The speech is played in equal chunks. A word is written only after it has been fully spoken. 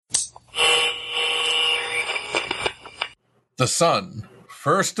The sun,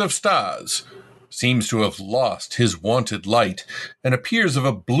 first of stars, seems to have lost his wonted light and appears of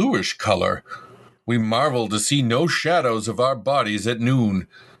a bluish color. We marvel to see no shadows of our bodies at noon,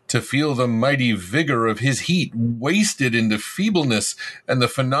 to feel the mighty vigor of his heat wasted into feebleness, and the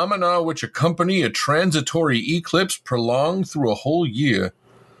phenomena which accompany a transitory eclipse prolonged through a whole year.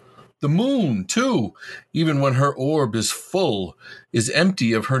 The moon, too, even when her orb is full, is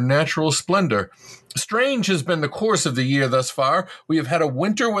empty of her natural splendor. Strange has been the course of the year thus far. We have had a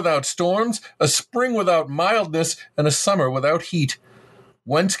winter without storms, a spring without mildness, and a summer without heat.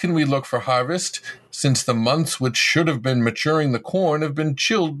 Whence can we look for harvest, since the months which should have been maturing the corn have been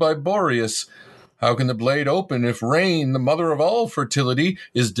chilled by Boreas? How can the blade open if rain, the mother of all fertility,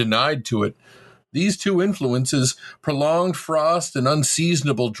 is denied to it? These two influences, prolonged frost and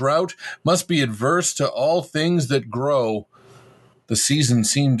unseasonable drought, must be adverse to all things that grow. The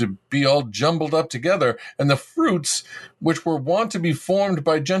seasons seem to be all jumbled up together, and the fruits, which were wont to be formed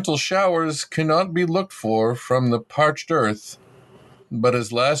by gentle showers, cannot be looked for from the parched earth. But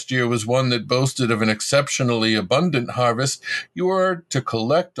as last year was one that boasted of an exceptionally abundant harvest, you are to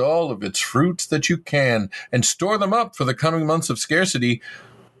collect all of its fruits that you can, and store them up for the coming months of scarcity,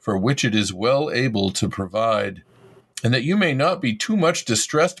 for which it is well able to provide. And that you may not be too much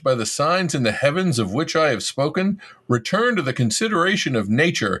distressed by the signs in the heavens of which I have spoken, return to the consideration of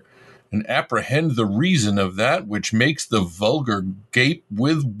nature, and apprehend the reason of that which makes the vulgar gape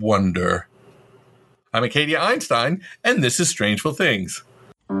with wonder. I'm Acadia Einstein, and this is Strangeful Things.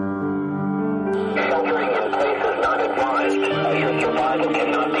 Sheltering in place is not advised, as your survival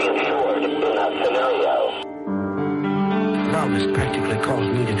cannot be ensured in that scenario. Well, this practically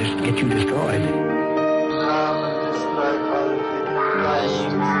caused me to just get you destroyed.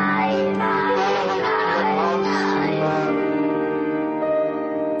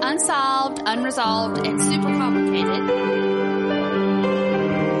 Unsolved, unresolved, and super complicated.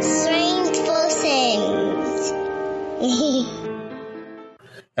 Strangeful Things.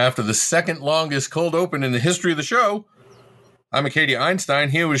 After the second longest cold open in the history of the show, I'm Acadia Einstein,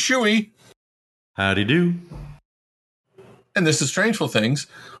 here with Shuey. Howdy do. And this is Strangeful Things,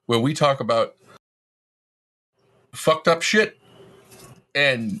 where we talk about fucked up shit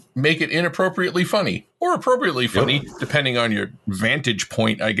and make it inappropriately funny. Or appropriately funny, depending on your vantage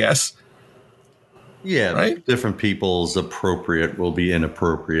point, I guess. Yeah, right? Different people's appropriate will be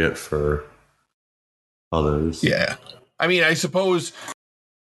inappropriate for others. Yeah. I mean, I suppose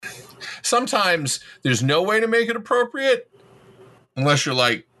sometimes there's no way to make it appropriate unless you're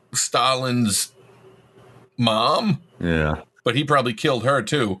like Stalin's mom. Yeah. But he probably killed her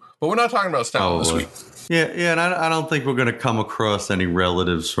too. But we're not talking about Stalin this week. Yeah, and I don't think we're going to come across any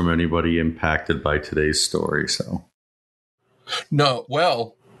relatives from anybody impacted by today's story, so. No,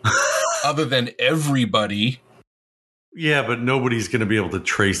 well, other than everybody. Yeah, but nobody's going to be able to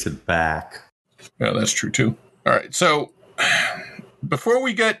trace it back. Yeah, that's true too. All right, so before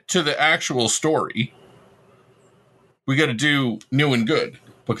we get to the actual story, we got to do New and Good,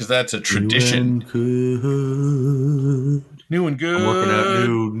 because that's a tradition. New and Good. I'm working out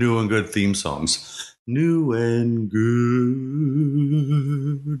new and good theme songs. New and good.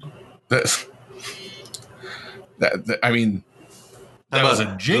 I mean, that was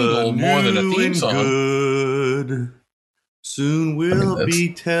a jingle more than a theme song. Good. Soon we'll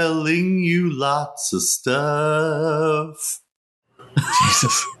be telling you lots of stuff.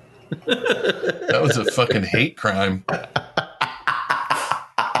 Jesus. That was a fucking hate crime.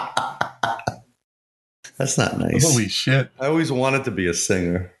 That's not nice. Holy shit. I always wanted to be a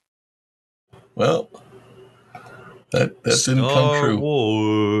singer. Well, that didn't come true.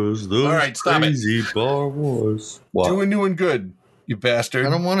 Wars, those all right, stop crazy it. Star Wars. What? Doing New and Good, you bastard. I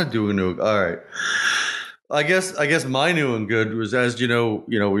don't want to do a new. All right. I guess my new and good was, as you know,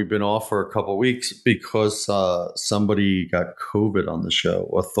 we've been off for a couple of weeks because somebody got COVID on the show,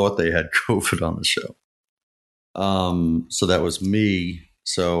 or thought they had COVID on the show. So that was me.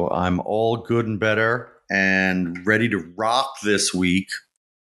 So I'm all good and better and ready to rock this week.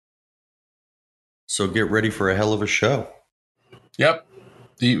 So get ready for a hell of a show. Yep.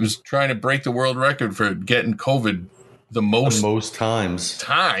 He was trying to break the world record for getting COVID the most times.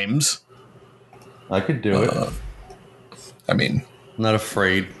 I could do it. I mean, I'm not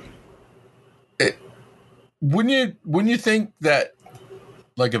afraid. Wouldn't you think that,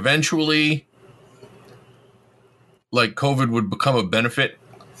 like, eventually, like, COVID would become a benefit?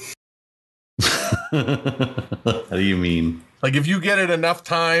 How do you mean? Like, if you get it enough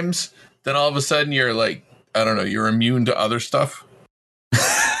times, then all of a sudden you're like, I don't know, you're immune to other stuff.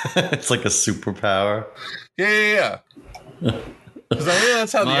 It's like a superpower. Yeah. Because I mean,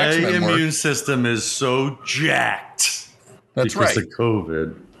 that's how the X-Men work. My immune system is so jacked That's because right. of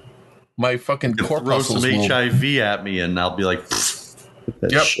COVID. My fucking Throw corpuscles some will HIV at me, and I'll be like, get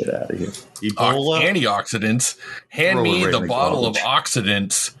that Yep. shit out of here. Ebola. antioxidants. Hand Throw it me right the in the bottle of garbage.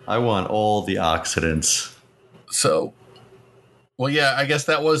 oxidants. I want all the oxidants. So, well, yeah, I guess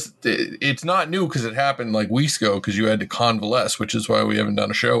that was. It's not new because it happened like weeks ago because you had to convalesce, which is why we haven't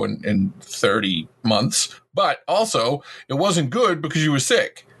done a show in 30 months. But also, it wasn't good because you were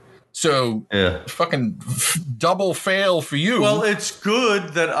sick. So, Yeah. fucking double fail for you. Well, it's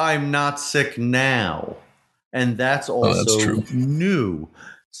good that I'm not sick now, and that's also true. new.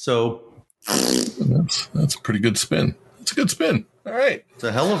 So That's a pretty good spin. It's a good spin. All right. it's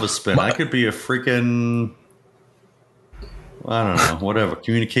a hell of a spin. I could be a freaking, I don't know, whatever,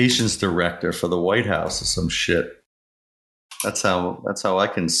 communications director for the White House or some shit. That's how I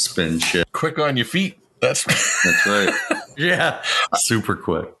can spin shit. Quick on your feet. That's right. Yeah, super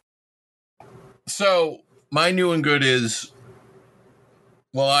quick. So my new and good is,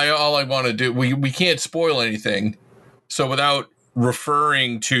 well, all I want to do, we can't spoil anything. So without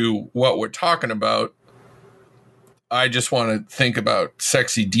referring to what we're talking about, I just want to think about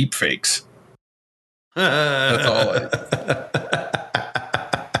sexy deep fakes. That's all.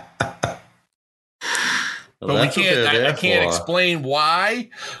 But we can't. I can't explain why.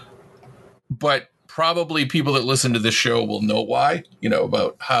 But probably people that listen to this show will know why.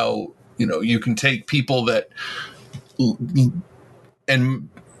 About how you can take people that and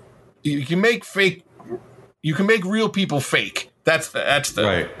you can make fake. You can make real people fake. That's the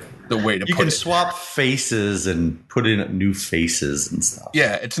right. The way to put it. You can swap faces and put in new faces and stuff.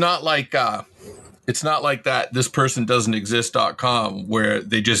 Yeah, it's not like that this person doesn't exist.com where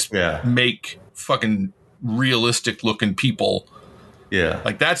they just make fucking realistic looking people. Yeah.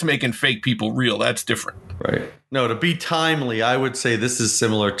 Like that's making fake people real. That's different. Right. No, to be timely, I would say this is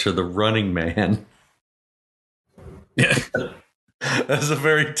similar to The Running Man. Yeah. That's a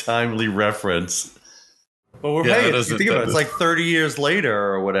very timely reference. But think about it. It's like 30 years later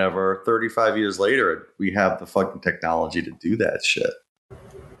or whatever, 35 years later, we have the fucking technology to do that shit.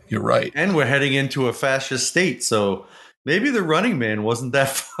 You're right. And we're heading into a fascist state, so maybe The Running Man wasn't that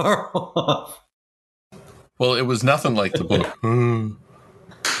far off. Well, it was nothing like the book.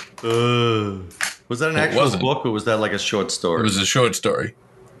 Was that an actual book, or was that like a short story? It was a short story.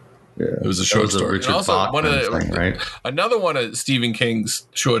 Yeah, it was a short story. Richard Bachman thing, right? Another one of Stephen King's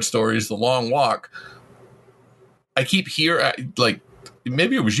short stories, The Long Walk. I keep hearing, like,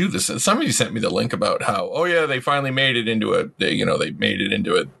 maybe it was you. Somebody sent me the link about how, they finally made it into a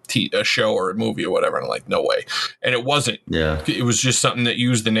show or a movie or whatever. And I'm like, no way. And it wasn't. Yeah. It was just something that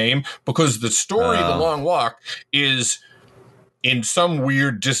used the name because the story, The Long Walk, is in some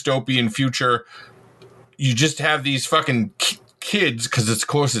weird dystopian future. You just have these fucking kids because it's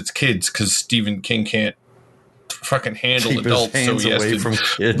kids because Stephen King can't fucking handle keep adults. His hands away from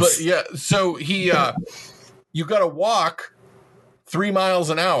kids. But yeah, so he, you got to walk 3 miles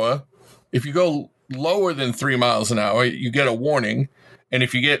an hour. If you go lower than 3 miles an hour, you get a warning. And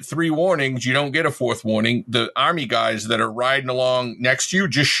if you get 3 warnings, you don't get a 4th warning. The army guys that are riding along next to you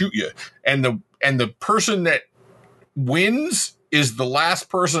just shoot you. And the person that wins is the last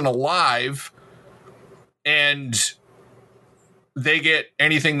person alive, and they get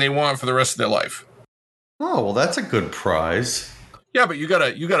anything they want for the rest of their life. Oh, well, that's a good prize. Yeah, but you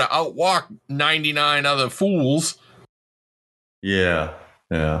gotta outwalk 99 other fools. Yeah.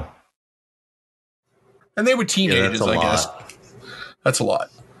 And they were teenagers, I guess. That's a lot.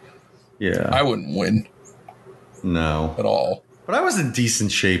 Yeah. I wouldn't win. No. At all. But I was in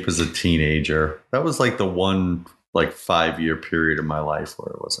decent shape as a teenager. That was like the one 5-year period of my life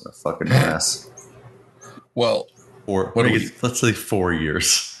where it wasn't a fucking mess. Well, let's say 4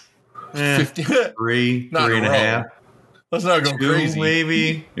 years. 50, 3 and a half. Let's not go 2, crazy.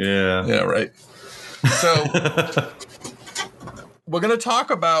 Maybe. Yeah. Yeah, right. So we're going to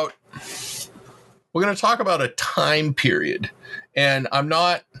talk about a time period. And I'm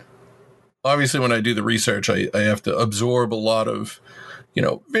not, obviously when I do the research, I have to absorb a lot of,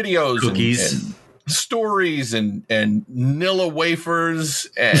 videos, cookies, and stories and Nilla wafers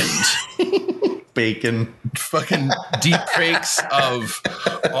and bacon, fucking deep fakes of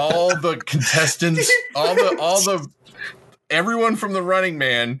all the contestants, all the everyone from The Running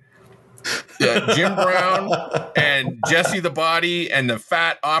Man, Jim Brown and Jesse the Body and the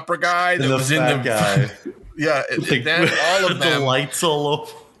fat opera guy that was in the guy. Yeah, then all of them. The lights all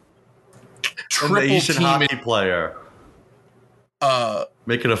over. Triple and the Asian team hockey player.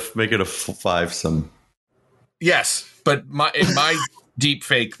 Make it a 5-some. Yes, but in my deep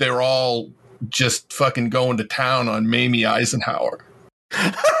fake, they're all just fucking going to town on Mamie Eisenhower.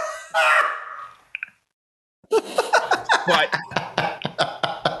 But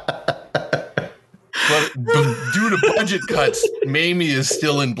due to budget cuts, Mamie is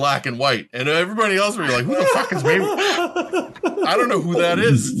still in black and white. And everybody else will be like, who the fuck is Mamie? I don't know who that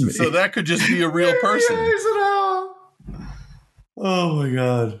is. So that could just be a real person. Oh my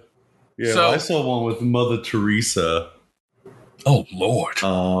God. Yeah, So- I saw one with Mother Teresa. Oh, Lord.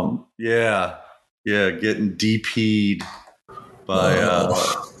 Yeah, getting DP'd by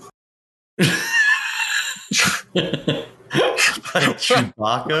by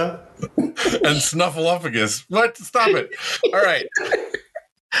Chewbacca. And Snuffleupagus. What? Stop it. All right.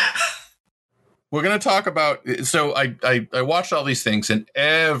 We're going to talk about. So I watched all these things, and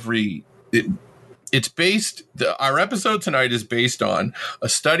it's based. Our episode tonight is based on a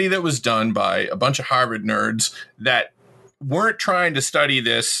study that was done by a bunch of Harvard nerds that weren't trying to study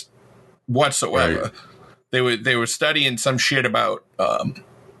this whatsoever. Right. They were studying some shit about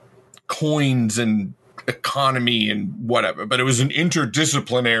coins and economy and whatever, but it was an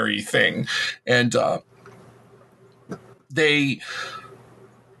interdisciplinary thing, and they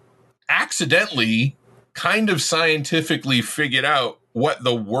accidentally kind of scientifically figured out what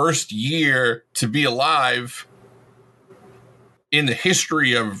the worst year to be alive in the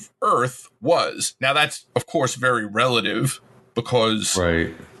history of Earth was. Now that's of course very relative, because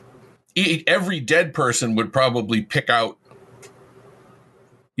right, every dead person would probably pick out,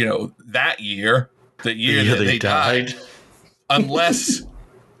 that year, the year that they died, unless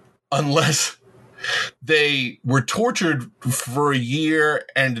they were tortured for a year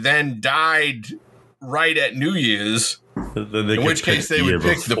and then died right at New Year's, in which case they would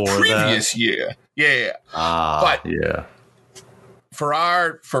pick the previous year. Yeah. But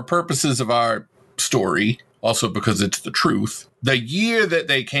for purposes of our story, also because it's the truth, the year that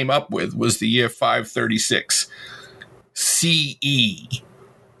they came up with was the year 536 CE,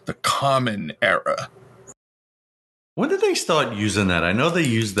 the Common Era. When did they start using that? I know they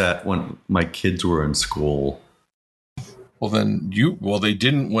used that when my kids were in school. Well, they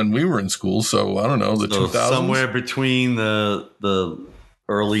didn't when we were in school, so I don't know, the 2000s? Somewhere between the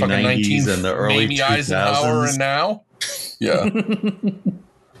early 90s and the early 2000s. Eisenhower and now? Yeah.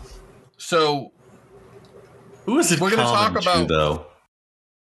 So, who is it? We're going to talk about, though.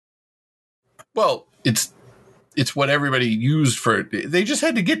 Well, it's what everybody used for. They just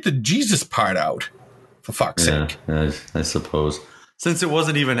had to get the Jesus part out, for fuck's sake. I suppose. Since it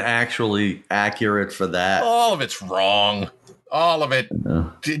wasn't even actually accurate for that. All of it's wrong. All of it.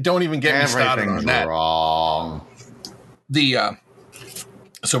 No. Don't even get me started on that. Wrong.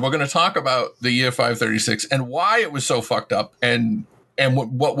 So we're going to talk about the year 536 and why it was so fucked up. And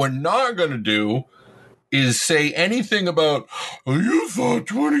what we're not going to do is say anything about, oh, you thought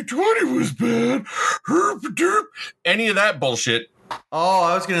 2020 was bad. Herp derp. Any of that bullshit. Oh,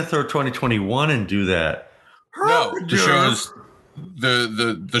 I was going to throw 2021 and do that. No, the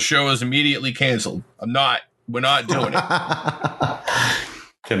show is immediately canceled. We're not doing it.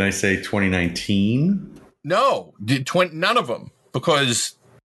 Can I say 2019? No, none of them, because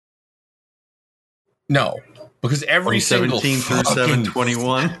every single 2017 through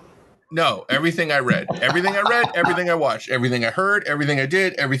 721. No, everything I read, everything I watched, everything I heard, everything I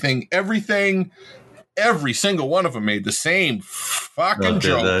did, everything, every single one of them made the same fucking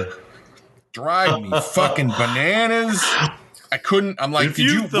joke. Drive me fucking bananas. I couldn't. I'm like, if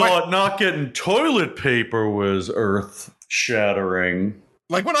you thought not getting toilet paper was earth shattering,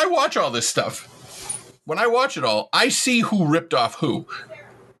 like when I watch all this stuff, when I watch it all, I see who ripped off who.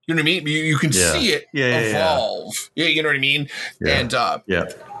 You know what I mean? You can see it evolve. Yeah, you know what I mean? Yeah. And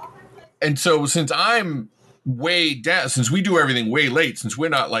and so since I'm way down, since we do everything way late, since we're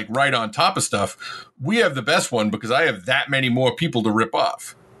not like right on top of stuff, we have the best one because I have that many more people to rip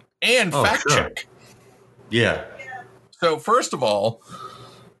off and fact check. Yeah. So first of all,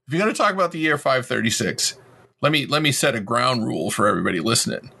 if you're going to talk about the year 536, let me set a ground rule for everybody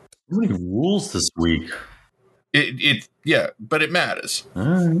listening. How many rules this week? But it matters. All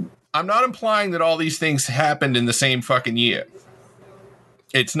right. I'm not implying that all these things happened in the same fucking year.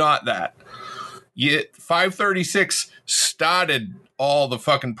 It's not that. 536 started all the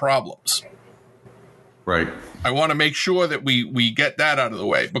fucking problems. Right. I want to make sure that we get that out of the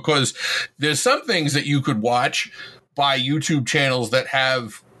way, because there's some things that you could watch by YouTube channels that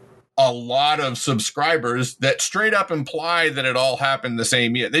have a lot of subscribers that straight up imply that it all happened the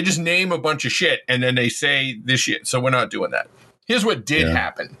same year. They just name a bunch of shit and then they say this shit. So we're not doing that. Here's what did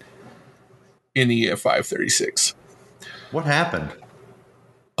happen in the year 536. What happened?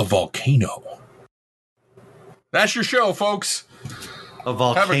 A volcano. That's your show, folks. A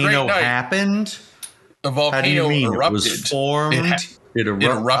volcano happened? A volcano How do you mean? erupted. It was formed? It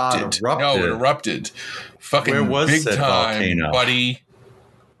erupted. No, it erupted. Fucking Where was big said time, volcano? buddy.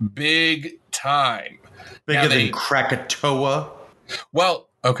 Big time. Bigger than Krakatoa. Well,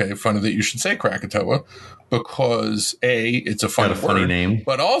 okay, funny that you should say Krakatoa because it's a funny funny word, name,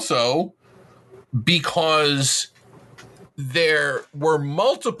 but also because there were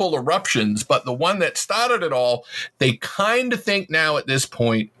multiple eruptions, but the one that started it all, they kind of think now at this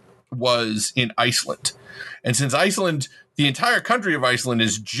point was in Iceland. And since Iceland, the entire country of Iceland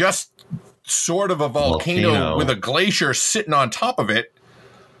is just sort of a volcano with a glacier sitting on top of it,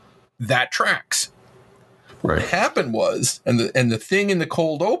 that tracks. Right. What happened was, and the thing in the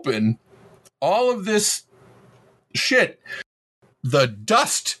cold open, all of this shit, the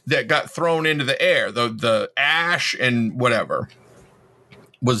dust that got thrown into the air, the ash and whatever,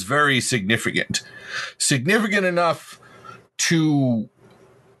 was very significant. Significant enough to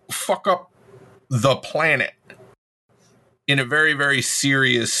fuck up the planet in a very, very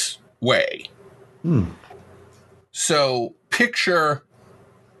serious way. So picture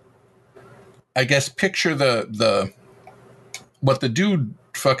the what the dude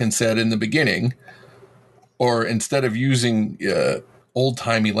fucking said in the beginning, or instead of using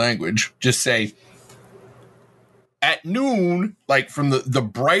old-timey language, just say at noon, like from the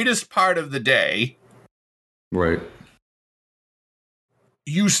brightest part of the day, right,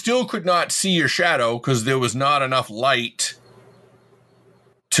 you still could not see your shadow because there was not enough light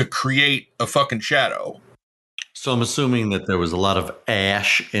to create a fucking shadow. So I'm assuming that there was a lot of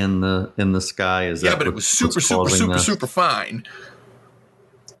ash in the sky. Is that but it was super fine.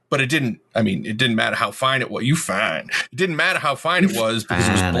 But it didn't matter how fine it was. It didn't matter how fine it was because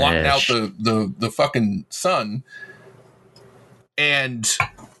it was blocking out the fucking sun. And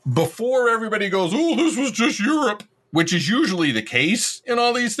before everybody goes, oh, this was just Europe, which is usually the case in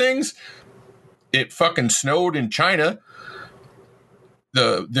all these things, it fucking snowed in China.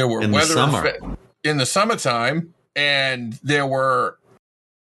 There were weather in the summertime, and there were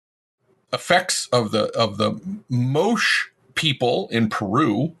effects of the Moche people in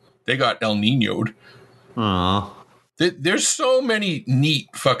Peru. They got El Niño'd. There's so many neat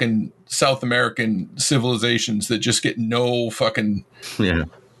fucking South American civilizations that just get no fucking... Yeah.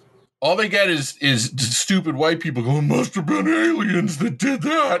 All they get is stupid white people going, must have been aliens that did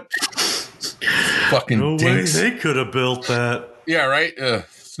that. Fucking no dinks. way they could have built that. Yeah, right?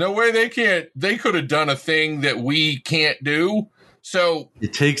 There's no way they can't. They could have done a thing that we can't do. So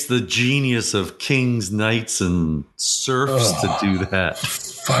it takes the genius of kings, knights, and serfs to do that.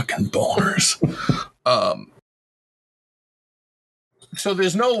 Fucking boners. So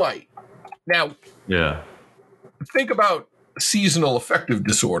there's no light. Now, yeah. Think about seasonal affective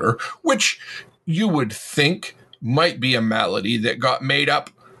disorder, which you would think might be a malady that got made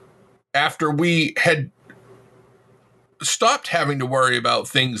up after we had stopped having to worry about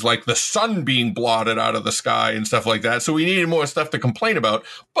things like the sun being blotted out of the sky and stuff like that. So we needed more stuff to complain about,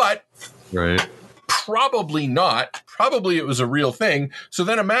 but right. Probably not. Probably it was a real thing. So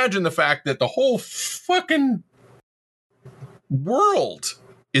then imagine the fact that the whole fucking world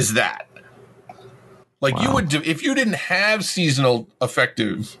is that. Like you would, if you didn't have seasonal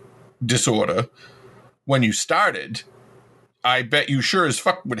affective disorder when you started, I bet you sure as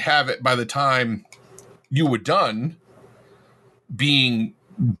fuck would have it by the time you were done being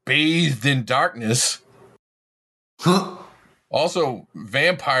bathed in darkness. Also,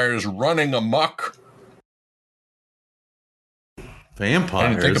 vampires running amok. Vampires? I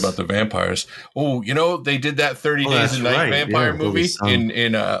didn't think about the vampires. Oh, they did that 30 Days a Night vampire movie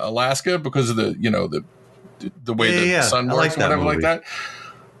in Alaska because of the way the sun works and whatever like that.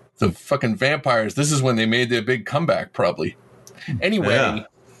 The fucking vampires. This is when they made their big comeback, probably. Anyway,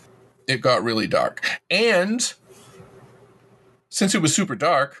 It got really dark. And since it was super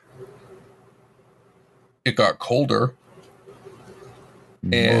dark, it got colder.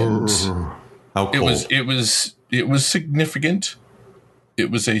 And how cold? It was significant. It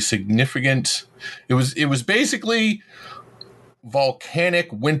was basically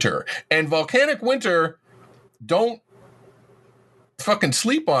volcanic winter. And volcanic winter, don't fucking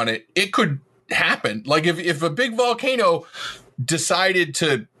sleep on it. It could happen. Like if a big volcano decided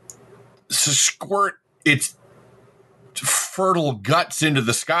to squirt its fertile guts into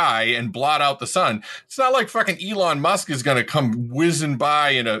the sky and blot out the sun, it's not like fucking Elon Musk is going to come whizzing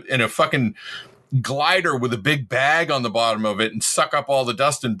by in a fucking glider with a big bag on the bottom of it and suck up all the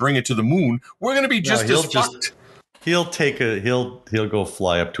dust and bring it to the moon. We're going to be just as fucked. He'll go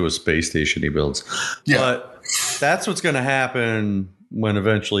fly up to a space station he builds. Yeah. But that's what's going to happen when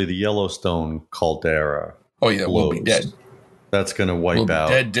eventually the Yellowstone caldera blows. We'll be dead. That's going to wipe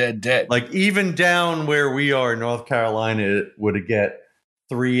out. Dead. Like even down where we are in North Carolina, it would get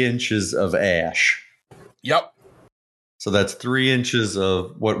 3 inches of ash. Yep. So that's 3 inches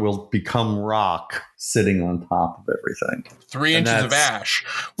of what will become rock sitting on top of everything. 3 And inches of that's ash,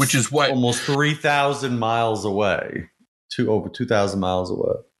 which is what almost 3,000 miles away, over 2,000 miles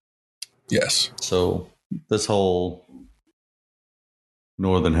away. Yes. So this whole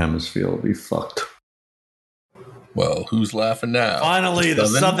northern hemisphere will be fucked. Well, who's laughing now? Finally, the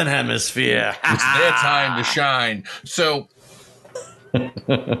southern hemisphere. It's their time to shine. So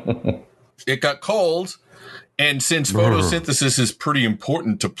it got cold, and since photosynthesis is pretty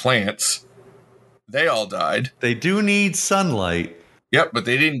important to plants, they all died. They do need sunlight. Yep, but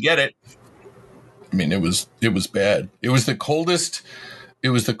they didn't get it. I mean, it was bad. It was the coldest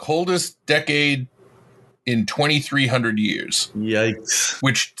decade in 2,300 years. Yikes.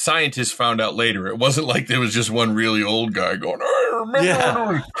 Which scientists found out later. It wasn't like there was just one really old guy going, I remember when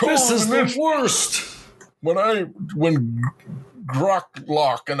it was cold. This is the worst. When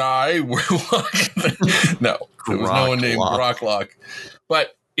Grocklock and I were no, there was no one named Grocklock.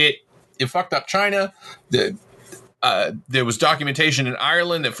 But it fucked up China. There was documentation in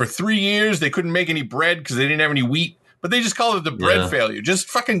Ireland that for 3 years they couldn't make any bread because they didn't have any wheat. But they just called it the bread failure. Just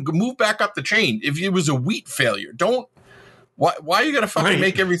fucking move back up the chain. If it was a wheat failure, don't. Why you gotta fucking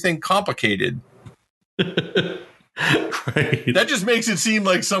make everything complicated? Right. That just makes it seem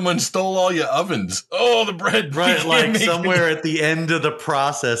like someone stole all your ovens. Oh, the bread. Right, like somewhere at the end of the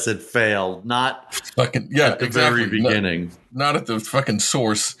process it failed, not fucking at the very beginning. Not at the fucking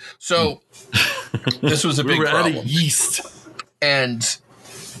source. So this was a big problem. Out of yeast. And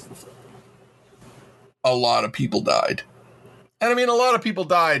a lot of people died. And I mean, a lot of people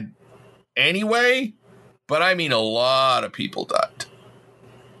died anyway, but I mean, a lot of people died.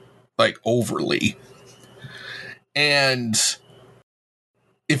 Like, overly. And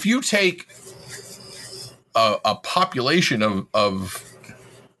if you take a population of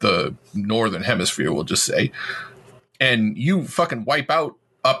the northern hemisphere, we'll just say, and you fucking wipe out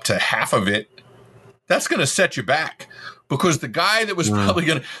up to half of it, that's going to set you back. Because the guy that was probably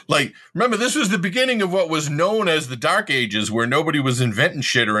going to, like, remember, this was the beginning of what was known as the Dark Ages, where nobody was inventing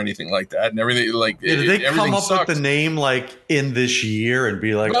shit or anything like that. And everything, like, did they come up with the name, like, in this year and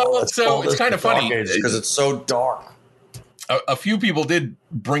be like, well, so it's kind of funny. Because it's so dark. A few people did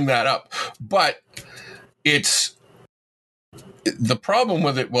bring that up. But the problem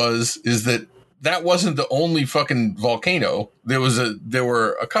with it is that wasn't the only fucking volcano. There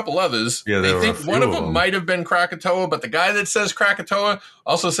were a couple others. Yeah, they think one of them might have been Krakatoa, but the guy that says Krakatoa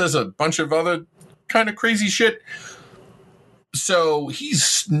also says a bunch of other kind of crazy shit. So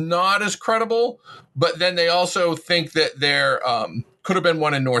he's not as credible. But then they also think that there could have been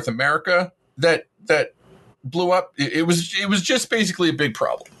one in North America that blew up. It was just basically a big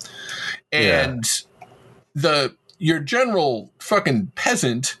problem. And your general fucking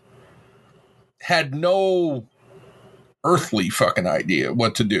peasant had no earthly fucking idea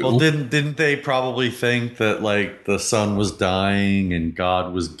what to do. Well, didn't they probably think that, like, the sun was dying and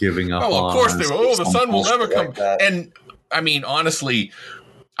God was giving up? Oh, of course they were. Oh, the sun will never come. Like and I mean, honestly,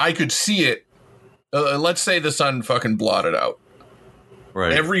 I could see it. Let's say the sun fucking blotted out.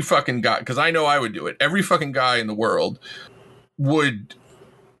 Right. Every fucking guy, because I know I would do it. Every fucking guy in the world would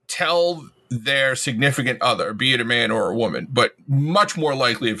tell their significant other, be it a man or a woman, but much more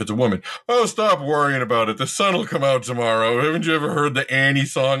likely if it's a woman, oh, stop worrying about it. The sun will come out tomorrow. Haven't you ever heard the Annie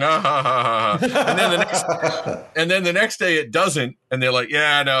song? Ah, ha, ha, ha. And then the next day it doesn't. And they're like,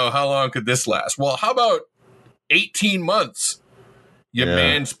 yeah, no, how long could this last? Well, how about 18 months? You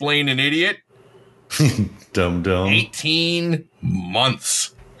mansplaining idiot. Dumb. 18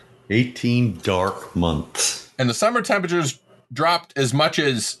 months. 18 dark months. And the summer temperatures dropped as much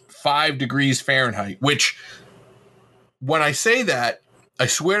as 5 degrees Fahrenheit, which, when I say that, I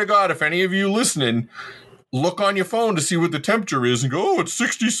swear to God, if any of you listening, look on your phone to see what the temperature is and go, oh, it's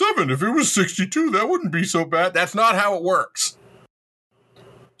 67. If it was 62, that wouldn't be so bad. That's not how it works.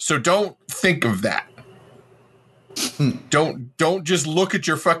 So don't think of that. Don't just look at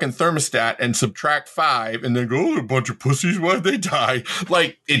your fucking thermostat and subtract 5 and then go, oh, they're a bunch of pussies. Why'd they die?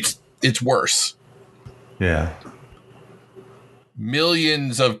 Like, it's worse. Yeah.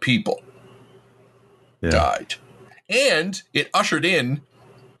 Millions of people died. And it ushered in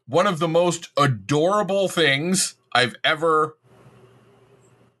one of the most adorable things I've ever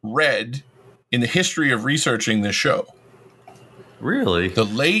read in the history of researching this show. Really? The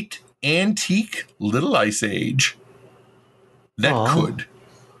late antique Little Ice Age that could.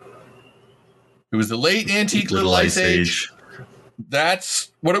 It was the late antique Little Ice Age.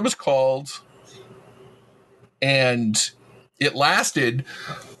 That's what it was called. And it lasted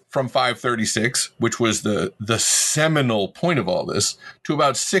from 536, which was the seminal point of all this, to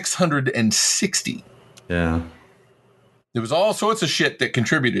about 660. Yeah. There was all sorts of shit that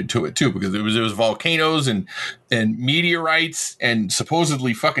contributed to it too, because there was volcanoes and meteorites and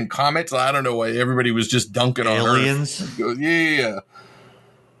supposedly fucking comets. I don't know why everybody was just dunking on aliens. Yeah.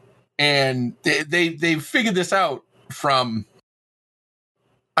 And they figured this out from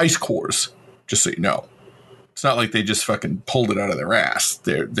ice cores, just so you know. It's not like they just fucking pulled it out of their ass.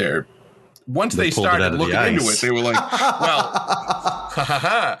 They're once they started looking into it, they were like, well,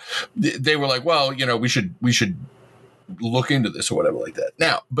 they were like, well, you know, we should look into this or whatever like that.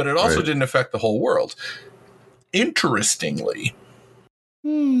 Now, but it also didn't affect the whole world. Interestingly,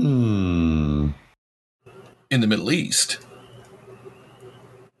 in the Middle East,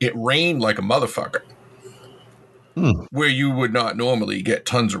 it rained like a motherfucker, where you would not normally get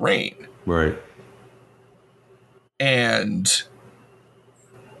tons of rain. Right. And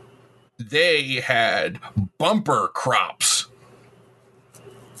they had bumper crops.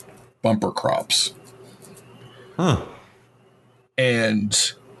 Huh.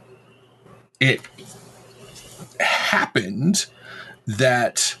 And it happened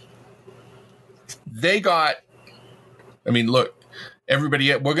that they got, I mean, look,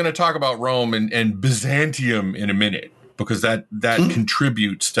 everybody, we're going to talk about Rome and Byzantium in a minute, because that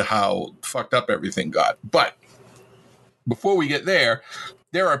contributes to how fucked up everything got. But before we get there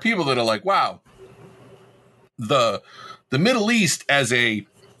are people that are like, wow, the Middle East as a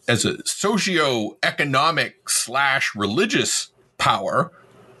socio-economic / religious power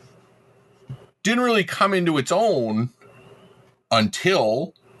didn't really come into its own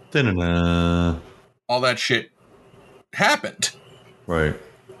until all that shit happened. Right.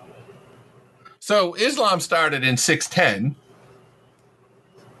 So Islam started in 610,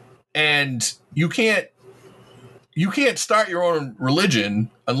 and you can't start your own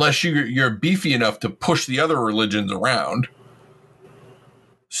religion unless you're beefy enough to push the other religions around.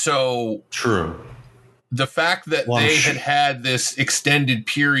 So true. The fact that they had this extended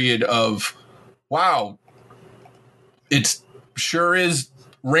period of, wow, it sure is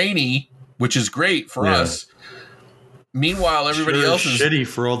rainy, which is great for us. Meanwhile, everybody else is shitty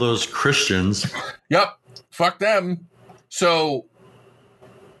for all those Christians. Yep. Fuck them. So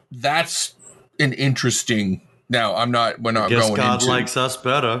that's an interesting. Now, we're not going God into. likes us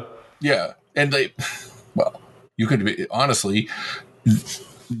better. Yeah. And you could honestly,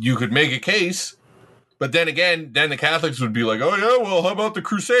 you could make a case, but then again, the Catholics would be like, oh yeah, well, how about the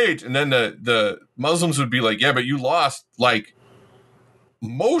Crusades? And then the Muslims would be like, yeah, but you lost like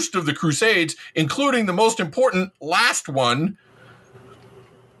most of the Crusades, including the most important last one,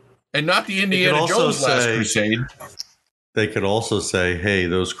 and not the Indiana Jones last crusade. They could also say, hey,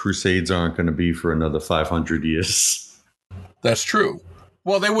 those crusades aren't going to be for another 500 years. That's true.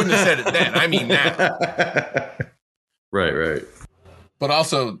 Well, they wouldn't have said it then. I mean now. Right. But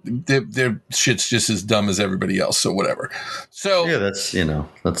also, their shit's just as dumb as everybody else, so whatever. So yeah, that's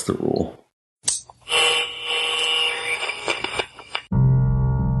the rule.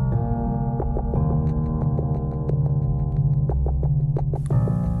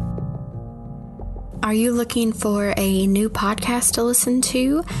 Are you looking for a new podcast to listen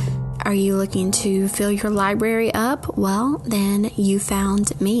to? Are you looking to fill your library up? Well, then you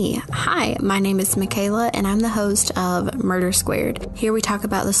found me. Hi, my name is Michaela, and I'm the host of Murder Squared. Here we talk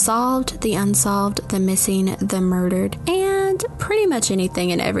about the solved, the unsolved, the missing, the murdered, and pretty much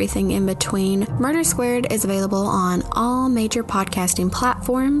anything and everything in between. Murder Squared is available on all major podcasting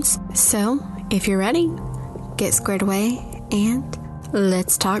platforms. So, if you're ready, get squared away and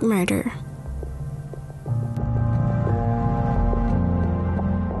let's talk murder.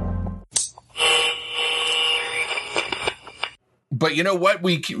 But you know what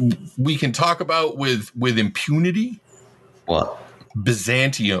we can talk about with impunity? What?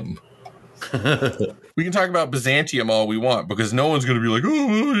 Byzantium. We can talk about Byzantium all we want, because no one's going to be like,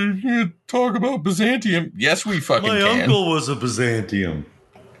 oh, you can't talk about Byzantium. Yes, we fucking can. My uncle was a Byzantium.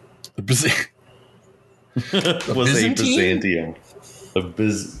 A Byzantium.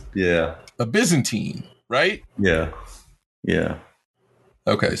 A Byzantine, right? Yeah.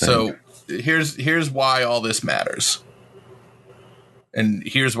 Okay, so here's why all this matters. And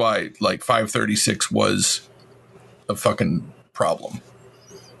here's why, like, 536 was a fucking problem.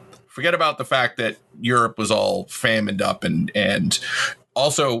 Forget about the fact that Europe was all famined up, and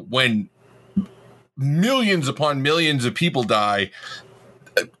also when millions upon millions of people die,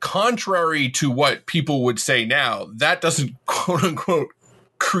 contrary to what people would say now, that doesn't, quote unquote,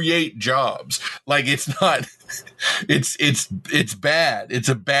 create jobs. Like, it's not, it's bad. It's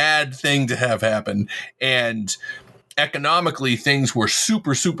a bad thing to have happen. And economically things were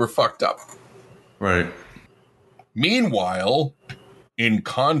super, super fucked up. Right. Meanwhile, in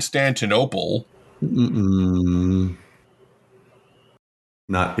Constantinople,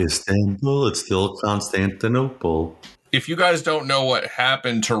 not Istanbul, it's still Constantinople. if you guys don't know what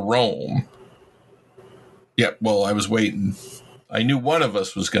happened to Rome, yeah, well, I was waiting. I knew one of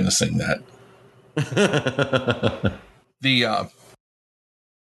us was going to sing that. The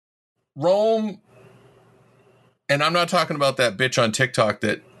Rome, and I'm not talking about that bitch on TikTok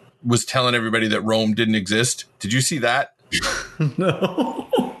that was telling everybody that Rome didn't exist. Did you see that? No.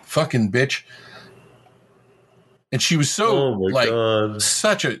 Fucking bitch. And she was so God.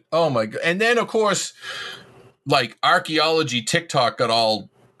 such a, oh my God. And then of course, like archaeology TikTok got all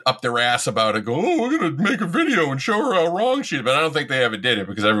up their ass about it. Go, oh, we're going to make a video and show her how wrong she is. But I don't think they ever did it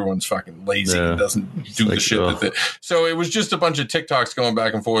because everyone's fucking lazy and doesn't do the shit that they. So it was just a bunch of TikToks going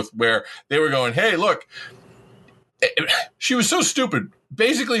back and forth where they were going, hey, look, she was so stupid.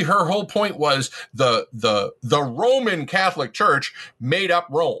 Basically, her whole point was the Roman Catholic Church made up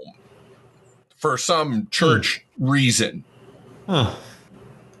Rome for some church reason. Huh.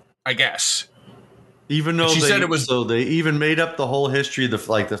 I guess. Even though she said it was, so they even made up the whole history, the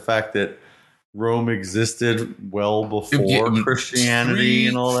fact that Rome existed well before Christianity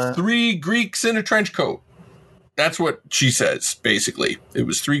and all that. 3 Greeks in a trench coat. That's what she says, basically. It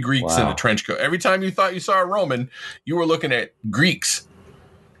was 3 Greeks in a trench coat. Every time you thought you saw a Roman, you were looking at Greeks.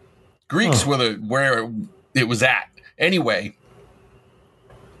 Greeks were where it was at. Anyway,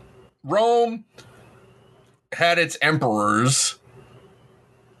 Rome had its emperors,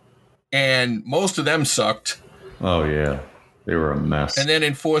 and most of them sucked. Oh, yeah. They were a mess. And then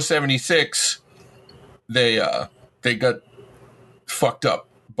in 476, they got fucked up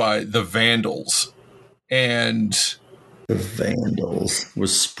by the Vandals. And the Vandals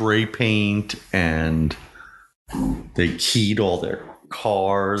was spray paint, and they keyed all their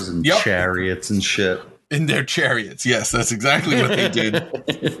cars and chariots and shit. In their chariots, yes, that's exactly what they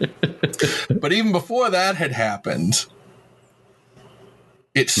did. But even before that had happened,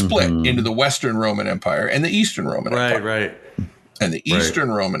 it split into the Western Roman Empire and the Eastern Roman Empire. Right. And the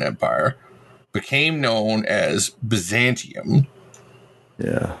Eastern Roman Empire became known as Byzantium.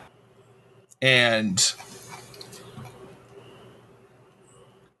 Yeah. And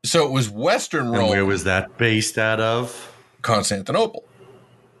so it was Western Rome. And where was that based out of? Constantinople.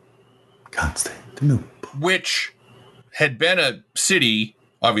 Which had been a city.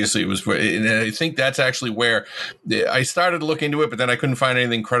 Obviously, it was. And I think that's actually where I started to look into it, but then I couldn't find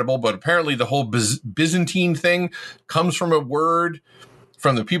anything credible. But apparently, the whole Byzantine thing comes from a word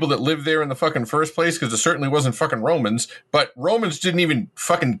from the people that lived there in the fucking first place, because it certainly wasn't fucking Romans. But Romans didn't even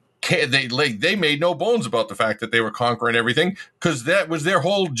fucking care. They made no bones about the fact that they were conquering everything, because that was their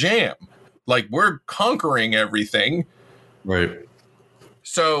whole jam. Like, we're conquering everything. Right.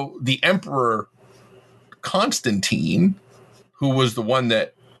 So the Emperor Constantine, who was the one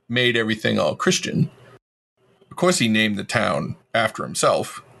that made everything all Christian, of course he named the town after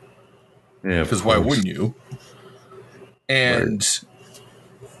himself. Yeah, because why wouldn't you? And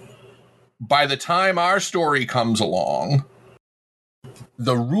by the time our story comes along,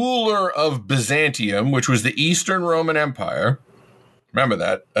 the ruler of Byzantium, which was the Eastern Roman Empire,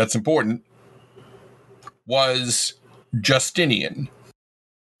 remember that's important, was Justinian.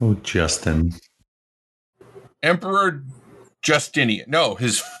 Oh, Justin. Emperor Justinian. No,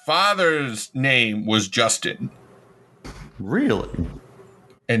 his father's name was Justin. Really?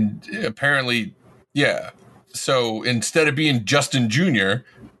 And apparently, yeah. So instead of being Justin Jr.,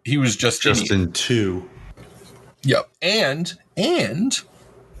 he was Justinian. Justin 2. Yep. And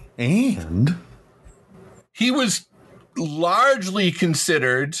he was largely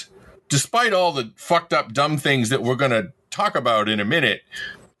considered, despite all the fucked up dumb things that we're going to talk about in a minute,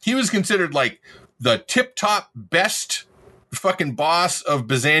 he was considered like the tip-top best fucking boss of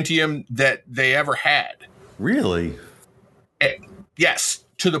Byzantium that they ever had. Really? Yes,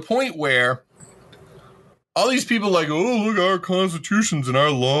 to the point where all these people like, oh, look, our constitutions and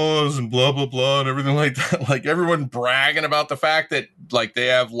our laws and blah, blah, blah, and everything like that. Like, everyone bragging about the fact that, like, they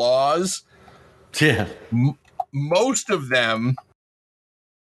have laws. Yeah. Most of them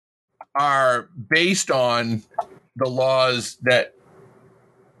are based on the laws that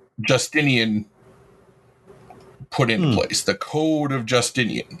Justinian put into place, the Code of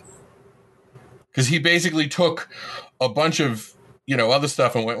Justinian. Because he basically took a bunch of, other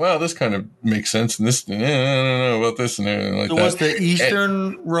stuff and went, well, this kind of makes sense, and this, I don't know about this, and like so that. Was the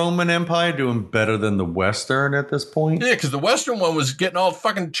Eastern Roman Empire doing better than the Western at this point? Yeah, because the Western one was getting all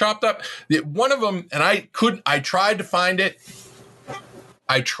fucking chopped up. One of them, and I tried to find it.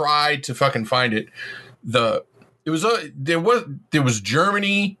 I tried to fucking find it. It was there was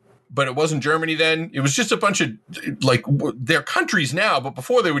Germany, but it wasn't Germany then. It was just a bunch of like they're countries now, but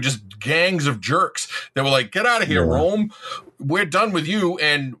before they were just gangs of jerks. They were like, "Get out of here, Rome. We're done with you."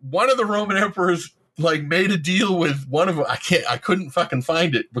 And one of the Roman emperors like made a deal with one of them. I couldn't fucking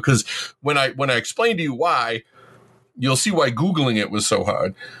find it because when I explained to you why, you'll see why Googling it was so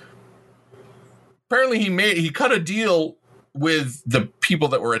hard. Apparently he cut a deal with the people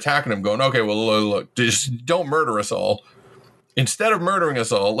that were attacking him, going, "Okay, well, look, just don't murder us all. Instead of murdering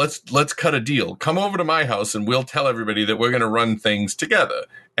us all, let's cut a deal. Come over to my house and we'll tell everybody that we're going to run things together."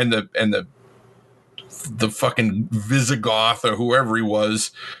 And the fucking Visigoth or whoever he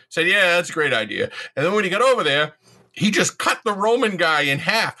was said, "Yeah, that's a great idea." And then when he got over there, he just cut the Roman guy in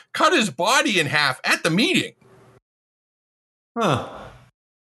half, cut his body in half at the meeting. Huh.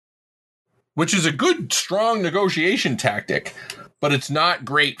 Which is a good, strong negotiation tactic, but it's not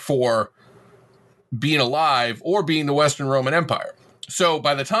great for being alive or being the Western Roman Empire. So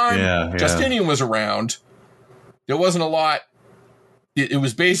by the time Justinian was around, there wasn't a lot. It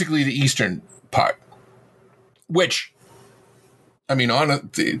was basically the eastern part, which, I mean,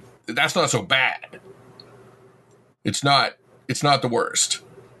 that's not so bad. It's not the worst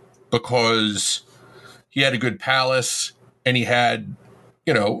because he had a good palace and he had,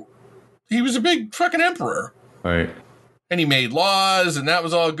 he was a big fucking emperor. Right. And he made laws, and that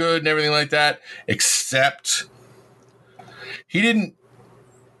was all good and everything like that, except he didn't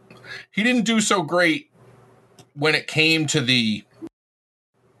do so great when it came to the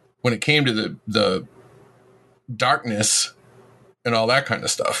darkness and all that kind of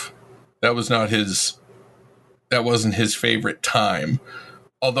stuff. That wasn't his favorite time,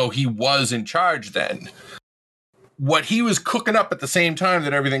 although he was in charge then. What he was cooking up at the same time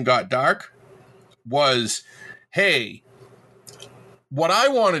that everything got dark was, hey, what I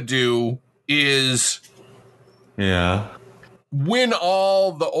want to do is win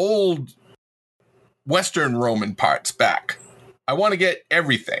all the old Western Roman parts back. I want to get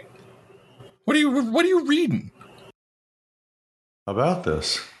everything. What are you reading about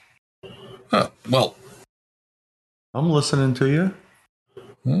this? Huh. Well, I'm listening to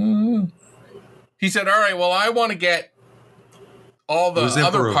you. He said, "All right, well, I want to get all the other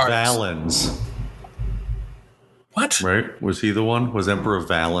Emperor parts." Valens. What? Right? Was he the one? Was Emperor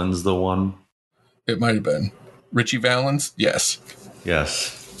Valens the one? It might have been Richie Valens. Yes.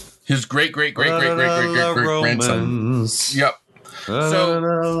 Yes. His great grandson. Yep. So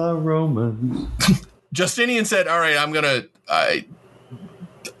Romans. Justinian said, "All right,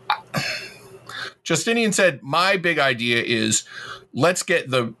 Justinian said, my big idea is let's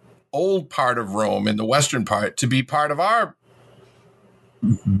get the old part of Rome and the western part to be part of our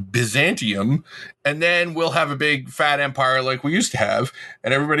Byzantium, and then we'll have a big fat empire like we used to have,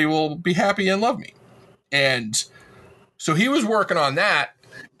 and everybody will be happy and love me." And so he was working on that,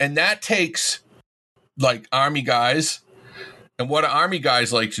 and that takes like army guys, and what army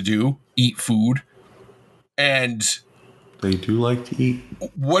guys like to do, eat food. And they do like to eat.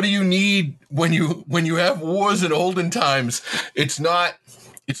 What do you need when you have wars in olden times? It's not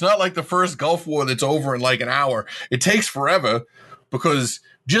like the first Gulf War that's over in like an hour. It takes forever because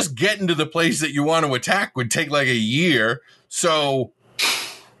just getting to the place that you want to attack would take like a year. So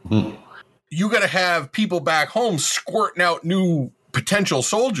you got to have people back home squirting out new potential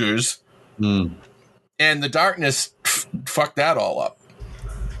soldiers. And the darkness fucked that all up.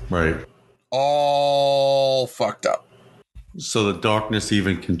 Right. All fucked up. So the darkness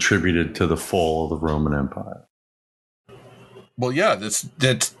even contributed to the fall of the Roman Empire. Well, yeah,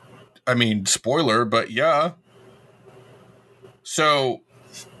 that's I mean, spoiler, but yeah. So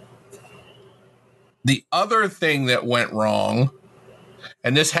the other thing that went wrong,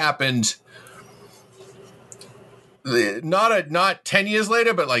 and this happened not 10 years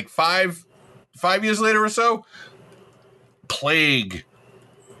later, but like five years later or so, plague.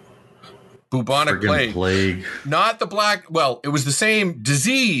 Bubonic plague. Not the black, well, it was the same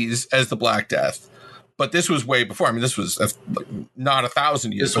disease as the Black Death, but this was way before. I mean, this was not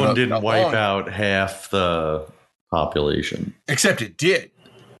 1,000 years. This one didn't wipe out half the population. Except it did.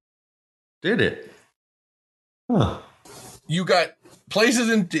 Did it? Huh. You got places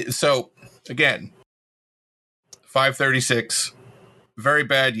in, so again, 536, very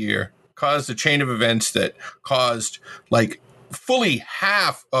bad year, caused a chain of events that caused like fully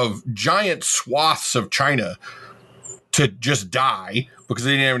half of giant swaths of China to just die because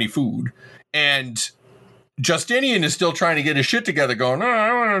they didn't have any food. And Justinian is still trying to get his shit together going,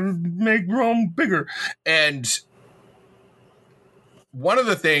 I want to make Rome bigger. And one of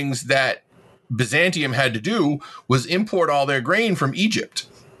the things that Byzantium had to do was import all their grain from Egypt.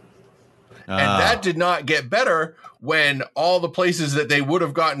 And that did not get better when all the places that they would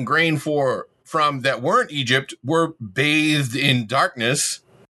have gotten grain from that weren't Egypt were bathed in darkness.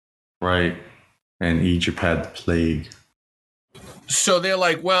 Right. And Egypt had the plague. So they're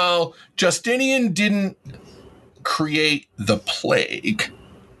like, well, Justinian didn't create the plague,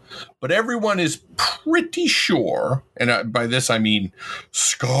 but everyone is pretty sure, and by this I mean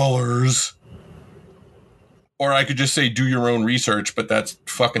scholars, or I could just say do your own research, but that's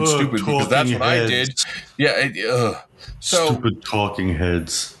fucking stupid because that's what I did. Yeah. So stupid talking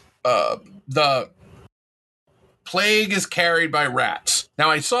heads. The plague is carried by rats.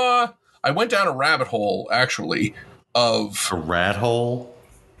 Now I went down a rabbit hole actually of a rat hole.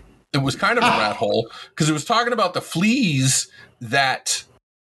 It was kind of a rat hole because it was talking about the fleas that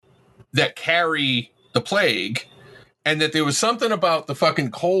carry the plague, and that there was something about the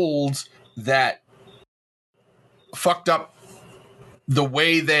fucking colds that fucked up the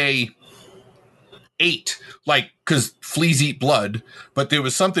way they ate, like, because fleas eat blood, but there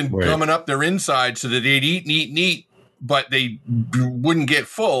was something gumming up their inside so that they'd eat and eat and eat, but they wouldn't get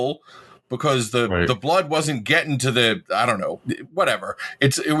full because the blood wasn't getting to the, I don't know, whatever.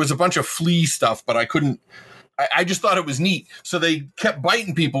 It was a bunch of flea stuff, but I just thought it was neat. So they kept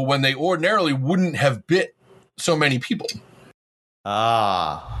biting people when they ordinarily wouldn't have bit so many people.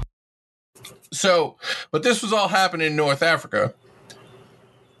 So, but this was all happening in North Africa.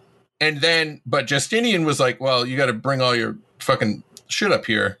 And then, but Justinian was like, well, you got to bring all your fucking shit up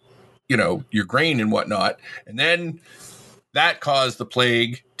here, you know, your grain and whatnot. And then that caused the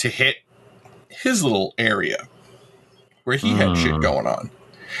plague to hit his little area where he had shit going on.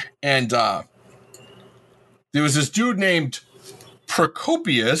 And there was this dude named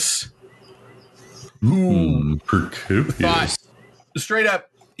Procopius who thought straight up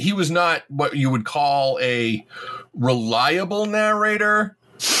he was not what you would call a reliable narrator,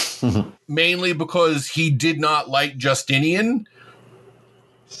 mainly because he did not like Justinian.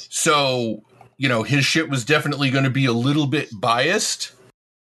 So, you know, his shit was definitely going to be a little bit biased.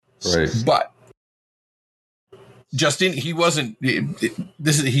 Right. But Justin, he wasn't.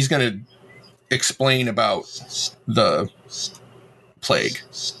 He's going to explain about the plague.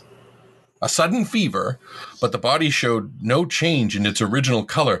 A sudden fever, but the body showed no change in its original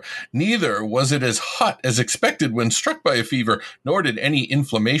color. Neither was it as hot as expected when struck by a fever, nor did any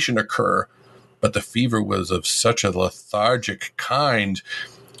inflammation occur. But the fever was of such a lethargic kind.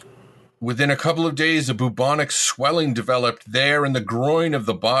 Within a couple of days, a bubonic swelling developed there in the groin of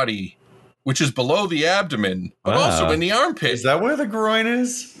the body, which is below the abdomen, but also in the armpit. Is that where the groin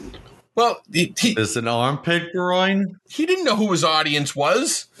is? Well, is an armpit groin? He didn't know who his audience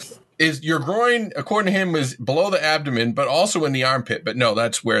was. Is your groin, according to him, was below the abdomen, but also in the armpit. But no,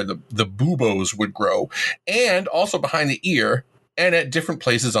 that's where the buboes would grow. And also behind the ear and at different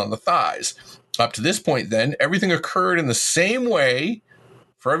places on the thighs. Up to this point, then, everything occurred in the same way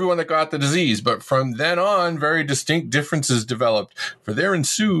for everyone that got the disease. But from then on, very distinct differences developed. For there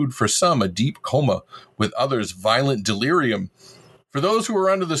ensued, for some, a deep coma, with others violent delirium. For those who were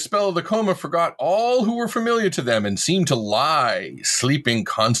under the spell of the coma forgot all who were familiar to them and seemed to lie, sleeping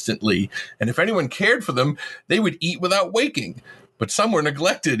constantly. And if anyone cared for them, they would eat without waking. But some were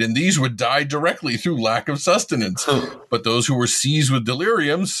neglected, and these would die directly through lack of sustenance. But those who were seized with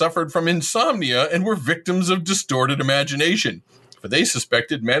delirium suffered from insomnia and were victims of distorted imagination. For they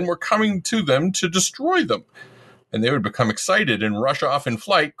suspected men were coming to them to destroy them. And they would become excited and rush off in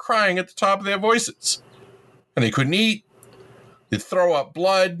flight, crying at the top of their voices. And they couldn't eat. They'd throw up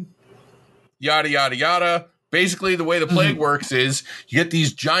blood, yada, yada, yada. Basically, the way the plague works is you get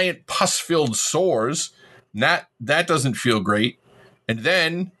these giant pus-filled sores, and that doesn't feel great. And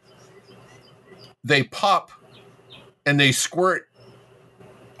then they pop and they squirt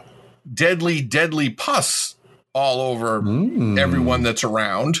deadly, deadly pus all over everyone that's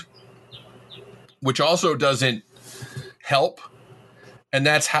around, which also doesn't help. And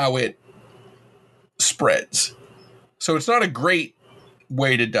that's how it spreads. So it's not a great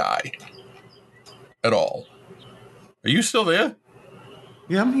way to die at all. Are you still there?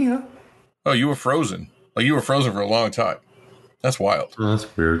 Yeah, I'm here. Oh, you were frozen. Like you were frozen for a long time. That's wild. Oh,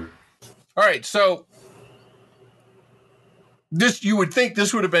 that's weird. All right, so you would think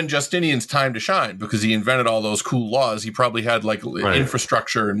this would have been Justinian's time to shine because he invented all those cool laws. He probably had like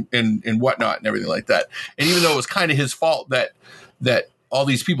infrastructure and whatnot and everything like that. And even though it was kind of his fault that all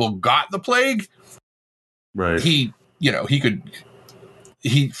these people got the plague, he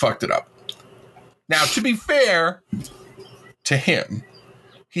fucked it up. Now, to be fair to him,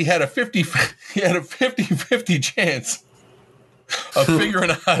 he had a 50-50 chance of figuring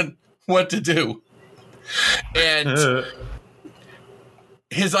out what to do. And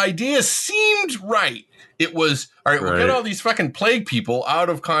his idea seemed right. It was, all right, we'll get Right. all these fucking plague people out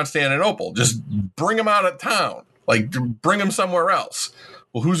of Constantinople. Just bring them out of town. Like, bring them somewhere else.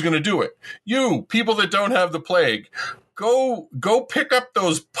 Well, who's going to do it? You, people that don't have the plague. Go pick up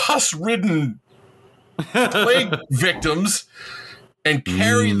those pus-ridden plague victims and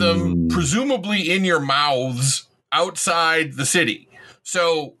carry them, presumably in your mouths, outside the city.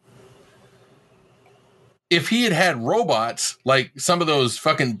 So if he had robots, like some of those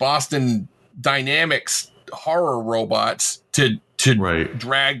fucking Boston Dynamics horror robots to Right.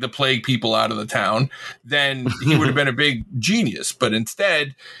 drag the plague people out of the town, then he would have been a big genius. But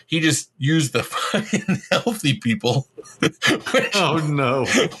instead, he just used the fucking healthy people, which, Oh no!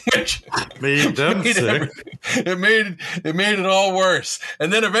 which Made them made sick. everything- it made it all worse.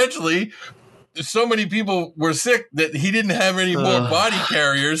 And then eventually, so many people were sick that he didn't have any more body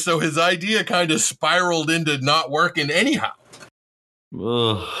carriers. So his idea kind of spiraled into not working anyhow.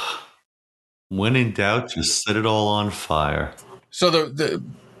 Ugh. When in doubt, just set it all on fire. So the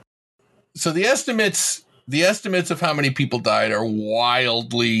estimates of how many people died are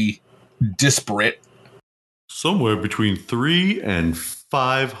wildly disparate. Somewhere between 3 and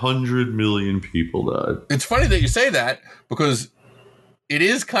 500 million people died. It's funny that you say that because it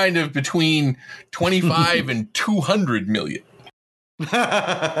is kind of between 25 and 200 million.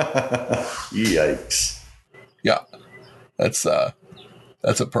 Yikes! Yeah, that's a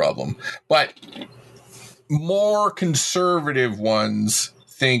problem. But more conservative ones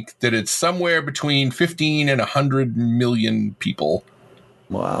think that it's somewhere between 15 and 100 million people,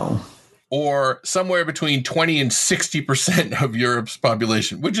 Wow. or somewhere between 20 and 60% of Europe's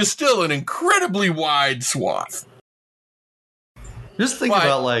population, which is still an incredibly wide swath. Just think But-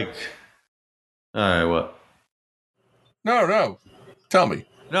 about all right, what? No, tell me.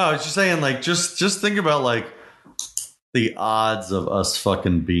 No, I was just saying, just think about the odds of us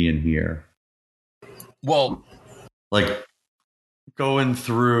fucking being here. Well, Going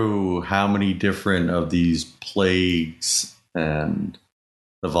through how many different of these plagues and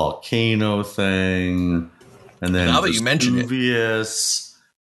the volcano thing, and then Now that you mention it. Vesuvius,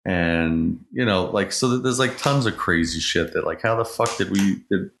 and so there's tons of crazy shit that how the fuck did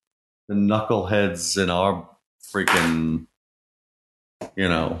the knuckleheads in our freaking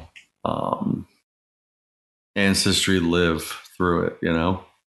ancestry live through it,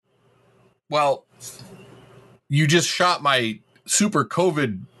 well, you just shot my super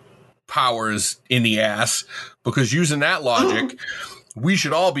COVID powers in the ass, because using that logic, we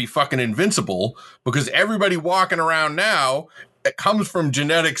should all be fucking invincible, because everybody walking around now, it comes from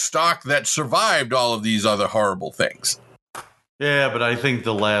genetic stock that survived all of these other horrible things. Yeah, but I think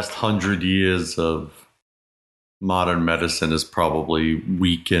the last 100 years of modern medicine has probably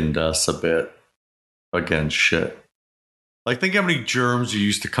weakened us a bit against shit. Think how many germs you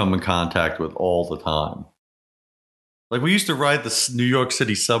used to come in contact with all the time. We used to ride the New York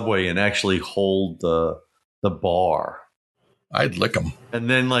City subway and actually hold the bar, I'd lick them. and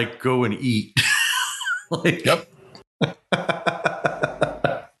then go and eat. Yep,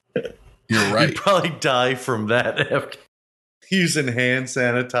 you're right. You'd probably die from that after using hand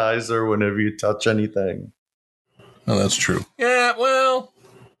sanitizer whenever you touch anything. Oh, that's true. Yeah, well,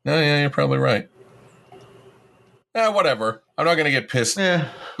 yeah, you're probably right. Whatever. I'm not going to get pissed Yeah.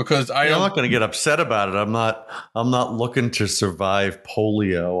 because I'm don't. not going to get upset about it. I'm not looking to survive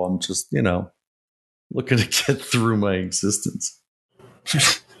polio. I'm just, looking to get through my existence.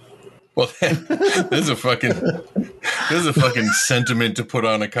 Well, there's a fucking sentiment to put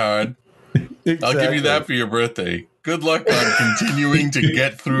on a card. I'll give you that for your birthday. Good luck on continuing to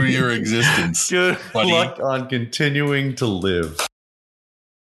get through your existence. Good buddy. luck on continuing to live.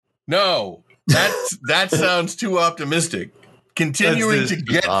 No, that sounds too optimistic. Continuing to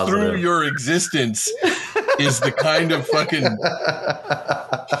get through your existence is the kind of fucking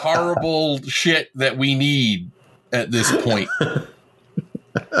horrible shit that we need at this point.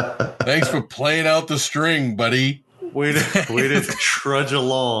 Thanks for playing out the string, buddy. Way to trudge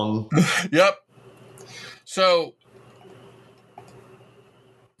along. Yep. So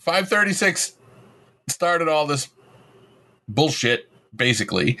 536 started all this bullshit,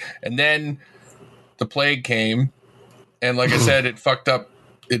 basically, and then the plague came, and like I said, it fucked up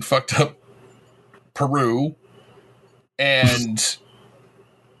Peru, and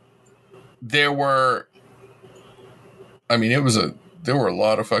there were a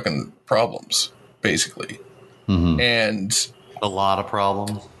lot of fucking problems, basically. Mm-hmm. And A lot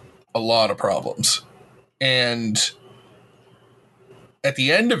of problems. And at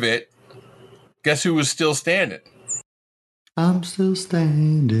the end of it, guess who was still standing? I'm still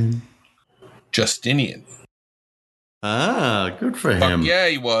standing. Justinian. Ah, good for Fuck him. yeah,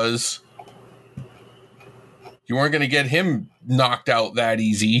 he was. You weren't going to get him knocked out that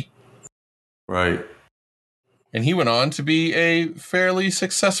easy. Right. And he went on to be a fairly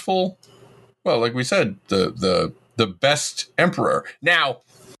successful, well, like we said, the best emperor. Now,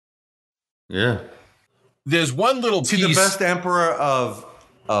 Yeah. there's one little Is he piece. the best emperor of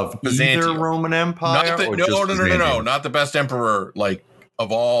either Byzantium. Roman Empire? Not the, or no, just no, no, no, no, Byzantium? not the best emperor like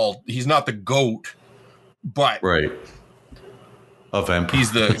of all. He's not the GOAT, but Right. Of empire.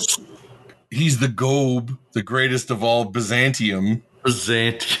 he's the Gobe, the greatest of all Byzantium.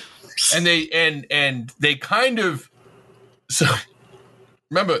 Byzantium. And they kind of, so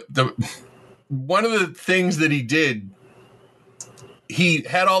remember one of the things that he did, he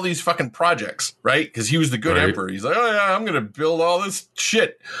had all these fucking projects, right? Because he was the good Right. emperor. He's like, oh yeah, I'm gonna build all this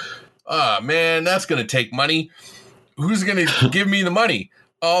shit. Man, that's gonna take money. Who's gonna give me the money?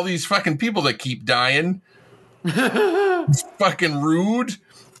 All these fucking people that keep dying. It's fucking rude.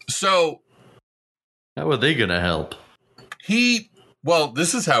 So How are they going to help?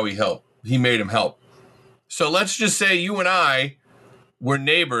 this is how he helped. He made him help. So let's just say you and I were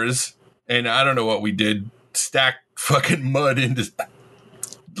neighbors, and I don't know what we did, stack fucking mud into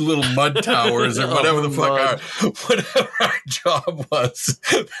little mud towers or whatever the fuck our job was.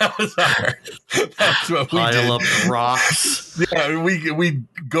 That's what we Pile did. up rocks. Yeah, we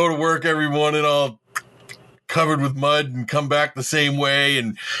go to work every morning all covered with mud and come back the same way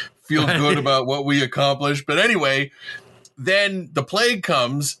and feel good about what we accomplished. But anyway, then the plague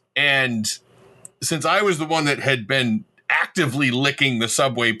comes, and since I was the one that had been actively licking the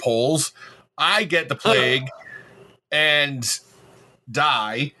subway poles, I get the plague and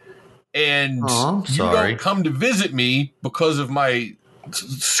die. And I'm you sorry. don't come to visit me because of my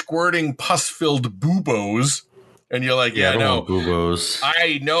squirting pus-filled buboes. And you're like, yeah, I don't no, want buboes.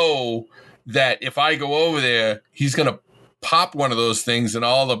 I know that if I go over there, he's going to pop one of those things and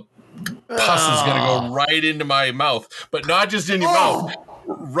all the pus is going to go right into my mouth. But not just in your mouth,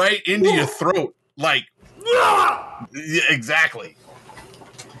 right into your throat. Like, yeah, exactly.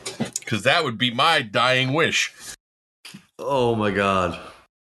 Because that would be my dying wish. Oh my god.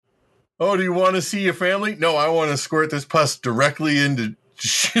 Oh, do you want to see your family? No, I want to squirt this pus directly into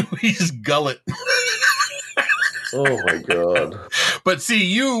Chewy's gullet. Oh my god. But see,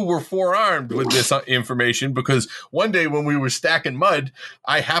 you were forearmed with this information because one day when we were stacking mud,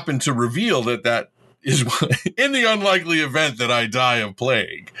 I happened to reveal that is in the unlikely event that I die of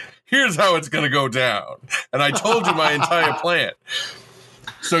plague. Here's how it's going to go down. And I told you my entire plan.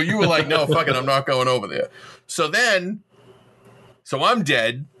 So you were like, no, fuck it, I'm not going over there. So I'm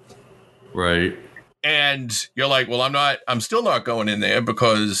dead. Right. And you're like, well, I'm still not going in there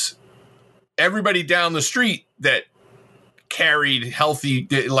because everybody down the street that carried healthy,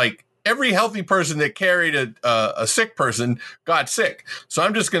 like every healthy person that carried a sick person got sick. So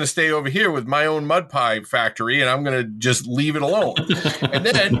I'm just going to stay over here with my own mud pie factory and I'm going to just leave it alone. And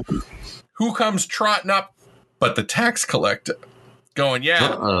then who comes trotting up but the tax collector going, yeah,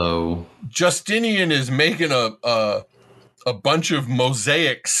 Uh-oh. Justinian is making a bunch of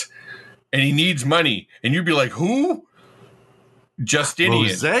mosaics and he needs money. And you'd be like, who? Justinian.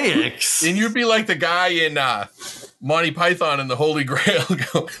 Mosaics? And you'd be like the guy in Monty Python and the Holy Grail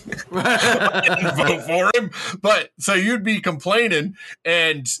going, I didn't vote for him. But so you'd be complaining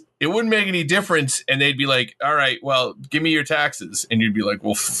and it wouldn't make any difference. And they'd be like, all right, well, give me your taxes. And you'd be like,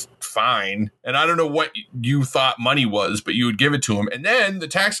 well, fine. And I don't know what you thought money was, but you would give it to him. And then the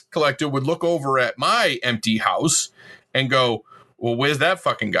tax collector would look over at my empty house and go, well, where's that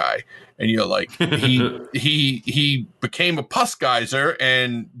fucking guy? And you're like, he became a pus geyser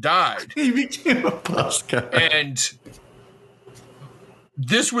and died. He became a pus guy. And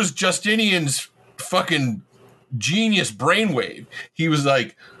this was Justinian's fucking genius brainwave. He was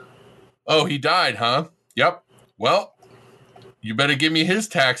like, oh, he died, huh? Yep. Well, you better give me his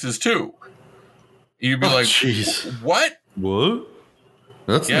taxes too. You'd be like, jeez. What? What?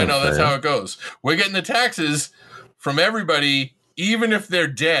 That's Yeah, not no, that's fair. how it goes. We're getting the taxes from everybody, even if they're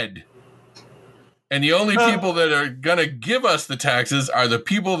dead. And the only people that are going to give us the taxes are the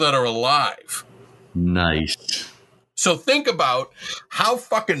people that are alive. Nice. So think about how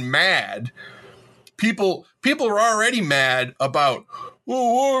fucking mad people are already mad about,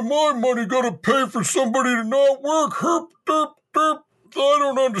 oh, why my money got to pay for somebody to not work? Herp, derp, derp. I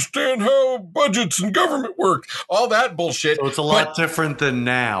don't understand how budgets and government work. All that bullshit. So it's a lot different than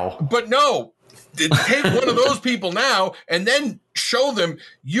now. But no, take one of those people now and then show them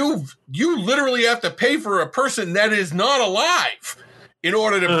you literally have to pay for a person that is not alive. in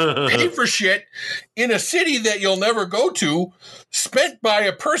order to pay for shit in a city that you'll never go to, spent by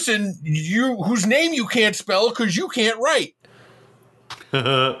a person whose name you can't spell because you can't write.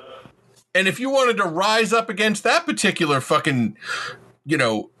 And if you wanted to rise up against that particular fucking,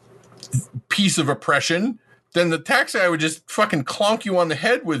 piece of oppression, then the tax guy would just fucking clonk you on the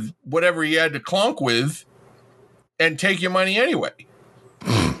head with whatever he had to clonk with and take your money anyway.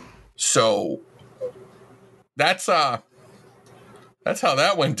 So that's how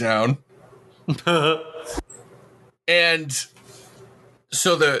that went down. And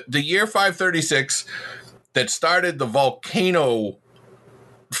so the year 536 that started the volcano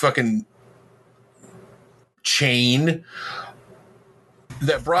fucking chain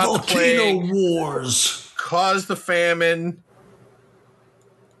that brought Volcano the plague, wars, caused the famine,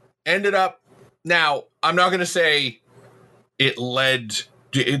 ended up. Now, I'm not going to say it led.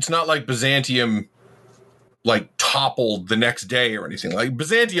 It's not like Byzantium toppled the next day or anything. Like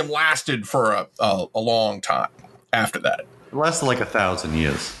Byzantium lasted for a long time after that. It lasted like 1,000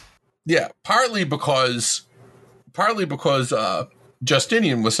 years. Yeah, partly because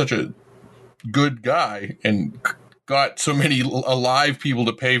Justinian was such a good guy and got so many alive people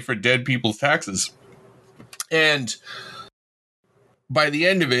to pay for dead people's taxes. And by the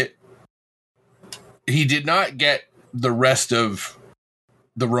end of it, he did not get the rest of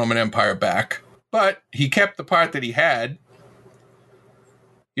the Roman Empire back, but he kept the part that he had.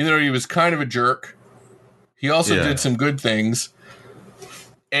 Even though he was kind of a jerk, he also did some good things.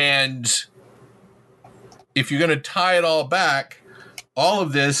 And if you're going to tie it all back, all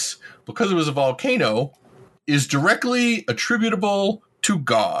of this, because it was a volcano, is directly attributable to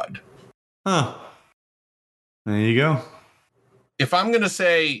God. Huh. There you go. If I'm going to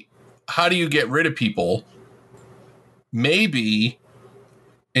say, how do you get rid of people? Maybe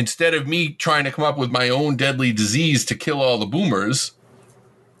instead of me trying to come up with my own deadly disease to kill all the boomers,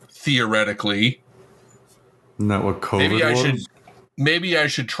 theoretically, isn't that what COVID was? Maybe I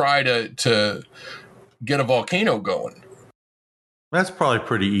should try to get a volcano going. That's probably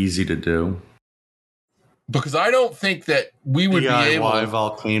pretty easy to do. Because I don't think that we would DIY be able to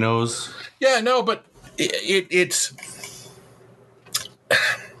volcanoes. Yeah, no, but it's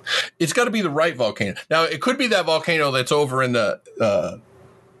got to be the right volcano. Now, it could be that volcano that's over in the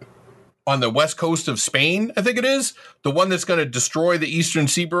on the west coast of Spain, I think it is, the one that's going to destroy the eastern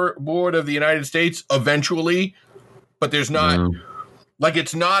seaboard of the United States eventually. But there's not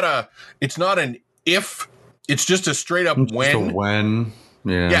it's not an if, it's just a straight up when. Just a when.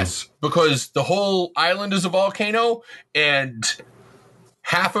 Yeah. Yes, because the whole island is a volcano and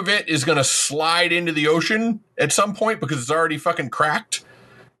half of it is going to slide into the ocean at some point because it's already fucking cracked,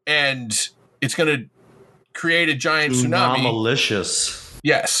 and it's going to create a giant tsunami. Malicious.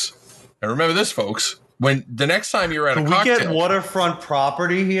 Yes. And remember this, folks. When the next time you're at a cocktail, we get waterfront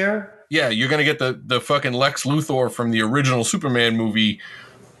property here? Yeah, you're going to get the fucking Lex Luthor from the original Superman movie.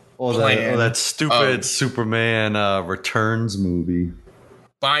 That stupid Superman Returns movie.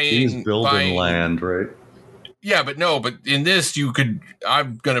 He's building land, right? Yeah, but in this,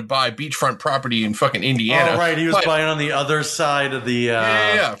 I'm going to buy beachfront property in fucking Indiana. Oh, right. He was buying on the other side of the...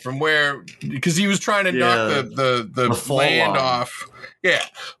 Yeah, from where... Because he was trying to knock the land off. Yeah,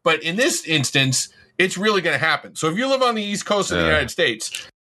 but in this instance, it's really going to happen. So if you live on the East Coast of the United States,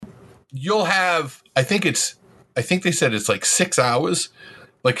 you'll have... I think they said it's like 6 hours.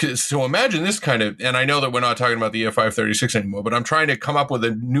 So imagine this kind of... And I know that we're not talking about the year 536 anymore, but I'm trying to come up with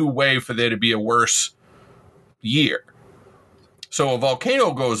a new way for there to be a worse year. So a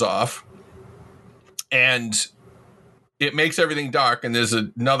volcano goes off and it makes everything dark, and there's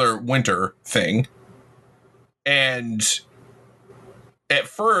another winter thing. And at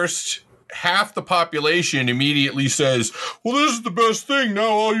first, half the population immediately says, well, this is the best thing. Now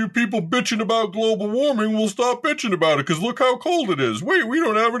all you people bitching about global warming will stop bitching about it because look how cold it is. Wait, we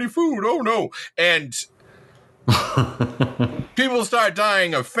don't have any food. Oh, no. And people start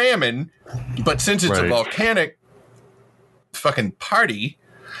dying of famine, but since it's a volcanic fucking party,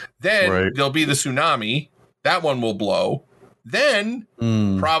 then there'll be the tsunami. That one will blow. Then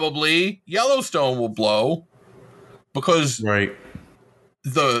probably Yellowstone will blow because the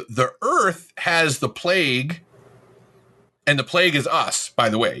Earth has the plague, and the plague is us, by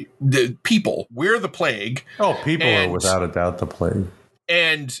the way. The people, we're the plague. Oh, people are without a doubt the plague.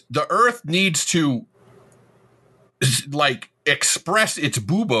 And the Earth needs to express its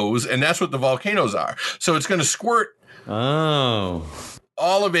buboes, and that's what the volcanoes are. So it's going to squirt all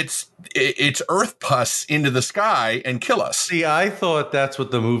of its earth pus into the sky and kill us. See, I thought that's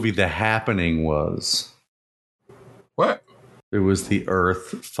what the movie The Happening was. What? It was the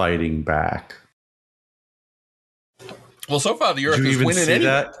Earth fighting back. Well, so far the Earth Did you is even winning see anyway.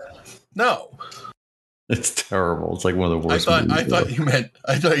 that? No, It's terrible. It's like one of the I worst. thought you meant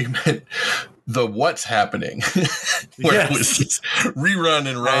the what's happening, where it was just rerun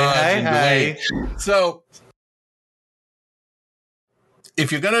and Raj and Dwayne. So if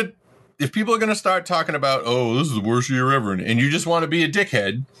people are gonna start talking about, oh, this is the worst year ever, and you just want to be a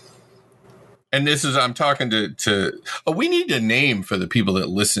dickhead, and this is I'm talking to we need a name for the people that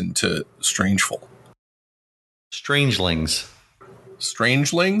listen to Strangeful. Strangelings.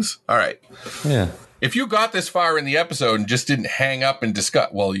 Strangelings? All right. Yeah. If you got this far in the episode and just didn't hang up and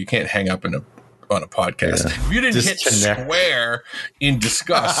discuss, well, you can't hang up on a podcast. Yeah. If you didn't hit Disconnect. square in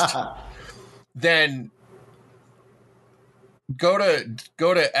disgust, then go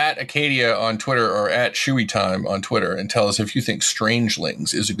to at Acadia on Twitter or at Shuey Time on Twitter and tell us if you think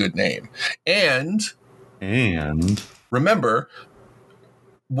Strangelings is a good name. And remember,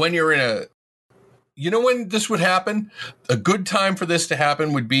 when you're in when this would happen? A good time for this to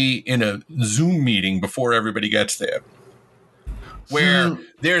happen would be in a Zoom meeting before everybody gets there, where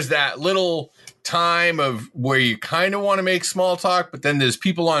there's that little time of where you kind of want to make small talk, but then there's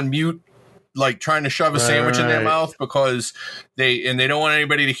people on mute, like trying to shove a sandwich in their mouth because they don't want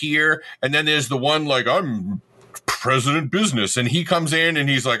anybody to hear. And then there's the one like, I'm president business, and he comes in and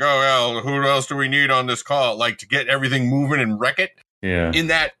he's like, oh, well, who else do we need on this call? Like to get everything moving and wreck it. Yeah. In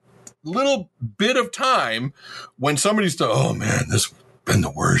that little bit of time when somebody's oh man, this has been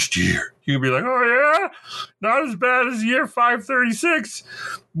the worst year. You'd be like, oh yeah, not as bad as year 536,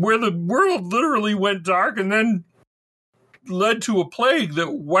 where the world literally went dark and then led to a plague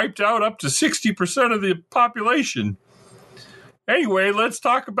that wiped out up to 60% of the population. Anyway, let's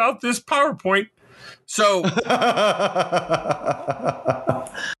talk about this PowerPoint. So,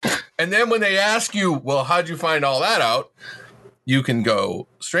 and then when they ask you, well, how'd you find all that out? You can go,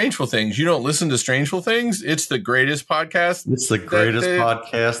 Strangeful Things. You don't listen to Strangeful Things? It's the greatest podcast. It's the greatest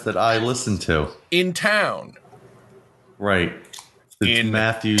podcast that I listen to. In town. Right. It's in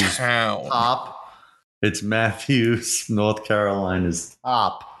Matthew's town. top. It's Matthew's, North Carolina's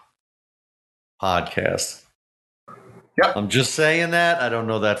top podcast. Yep. I'm just saying that. I don't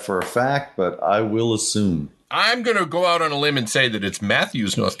know that for a fact, but I will assume. I'm going to go out on a limb and say that it's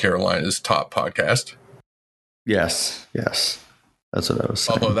Matthew's, North Carolina's top podcast. Yes. That's what I was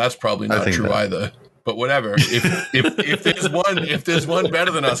saying. Although that's probably not true either. But whatever. If there's one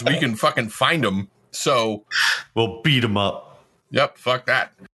better than us, we can fucking find them. So we'll beat them up. Yep, fuck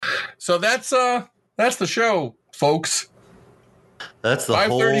that. So that's the show, folks. That's the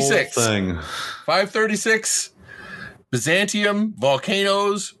whole thing. 536. Byzantium,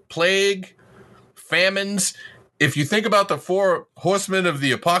 volcanoes, plague, famines. If you think about the 4 horsemen of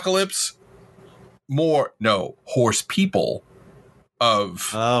the apocalypse, horse people of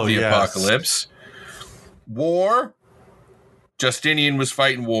the apocalypse. War. Justinian was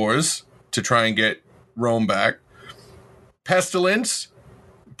fighting wars to try and get Rome back. Pestilence.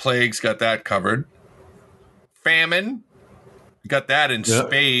 Plague's got that covered. Famine. Got that in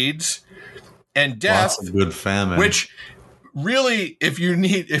spades. And death. Lots of good famine. Which really, if you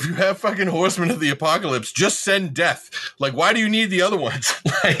have fucking horsemen of the apocalypse, just send death. Like, why do you need the other ones?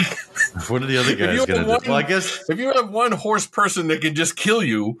 Like, what are the other guys going to do? Well, I guess if you have one horse person that can just kill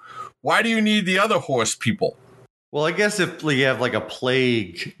you, why do you need the other horse people? Well, I guess if you have like a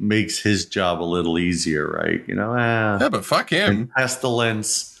plague, makes his job a little easier, right? Yeah, but fuck him.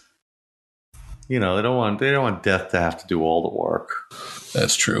 Pestilence. They don't want death to have to do all the work.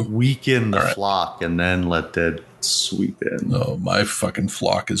 That's true. Weaken the flock and then let dead sweep in. Oh, my fucking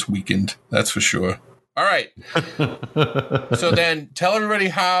flock is weakened. That's for sure. All right. So then tell everybody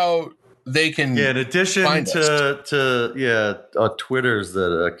how they can in addition to Twitters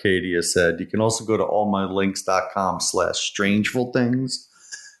that Acadia said, you can also go to allmylinks.com/strangefulthings,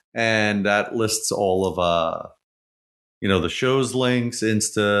 and that lists all of the show's links,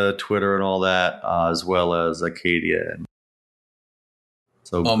 Insta, Twitter, and all that, as well as Acadia.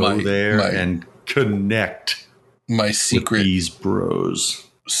 So go there and connect. My secret with these bros,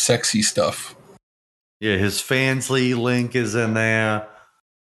 sexy stuff. Yeah, his Fansly link is in there.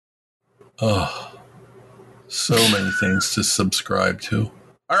 Oh, so many things to subscribe to.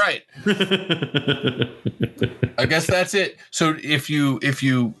 All right. I guess that's it. So if you're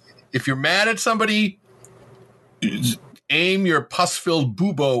mad at somebody, aim your pus-filled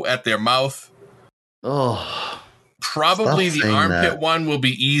bubo at their mouth. Oh. Probably the armpit one will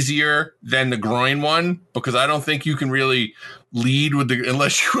be easier than the groin one, because I don't think you can really lead with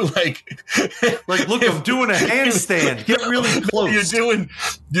unless you like look, I'm doing a handstand. Get really close.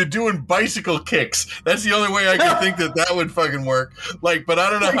 You're doing bicycle kicks. That's the only way I can think that would fucking work. But I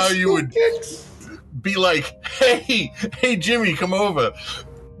don't know how you would. be like, hey, Jimmy, come over.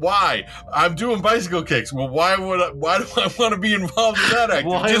 Why? I'm doing bicycle kicks. Well, why do I want to be involved in that activity?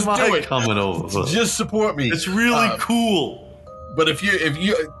 Why Just am do I it. coming over? Just support me. It's really cool. But if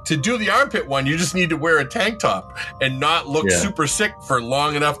you to do the armpit one, you just need to wear a tank top and not look super sick for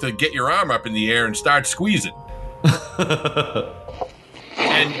long enough to get your arm up in the air and start squeezing.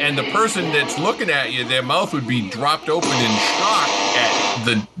 And the person that's looking at you, their mouth would be dropped open in shock at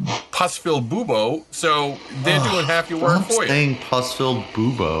the pus-filled bubo, so they're doing half your work for you. Saying pus-filled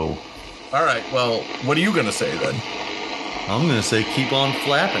bubo. All right, well, what are you going to say then? I'm going to say keep on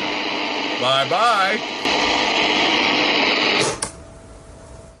flapping. Bye-bye.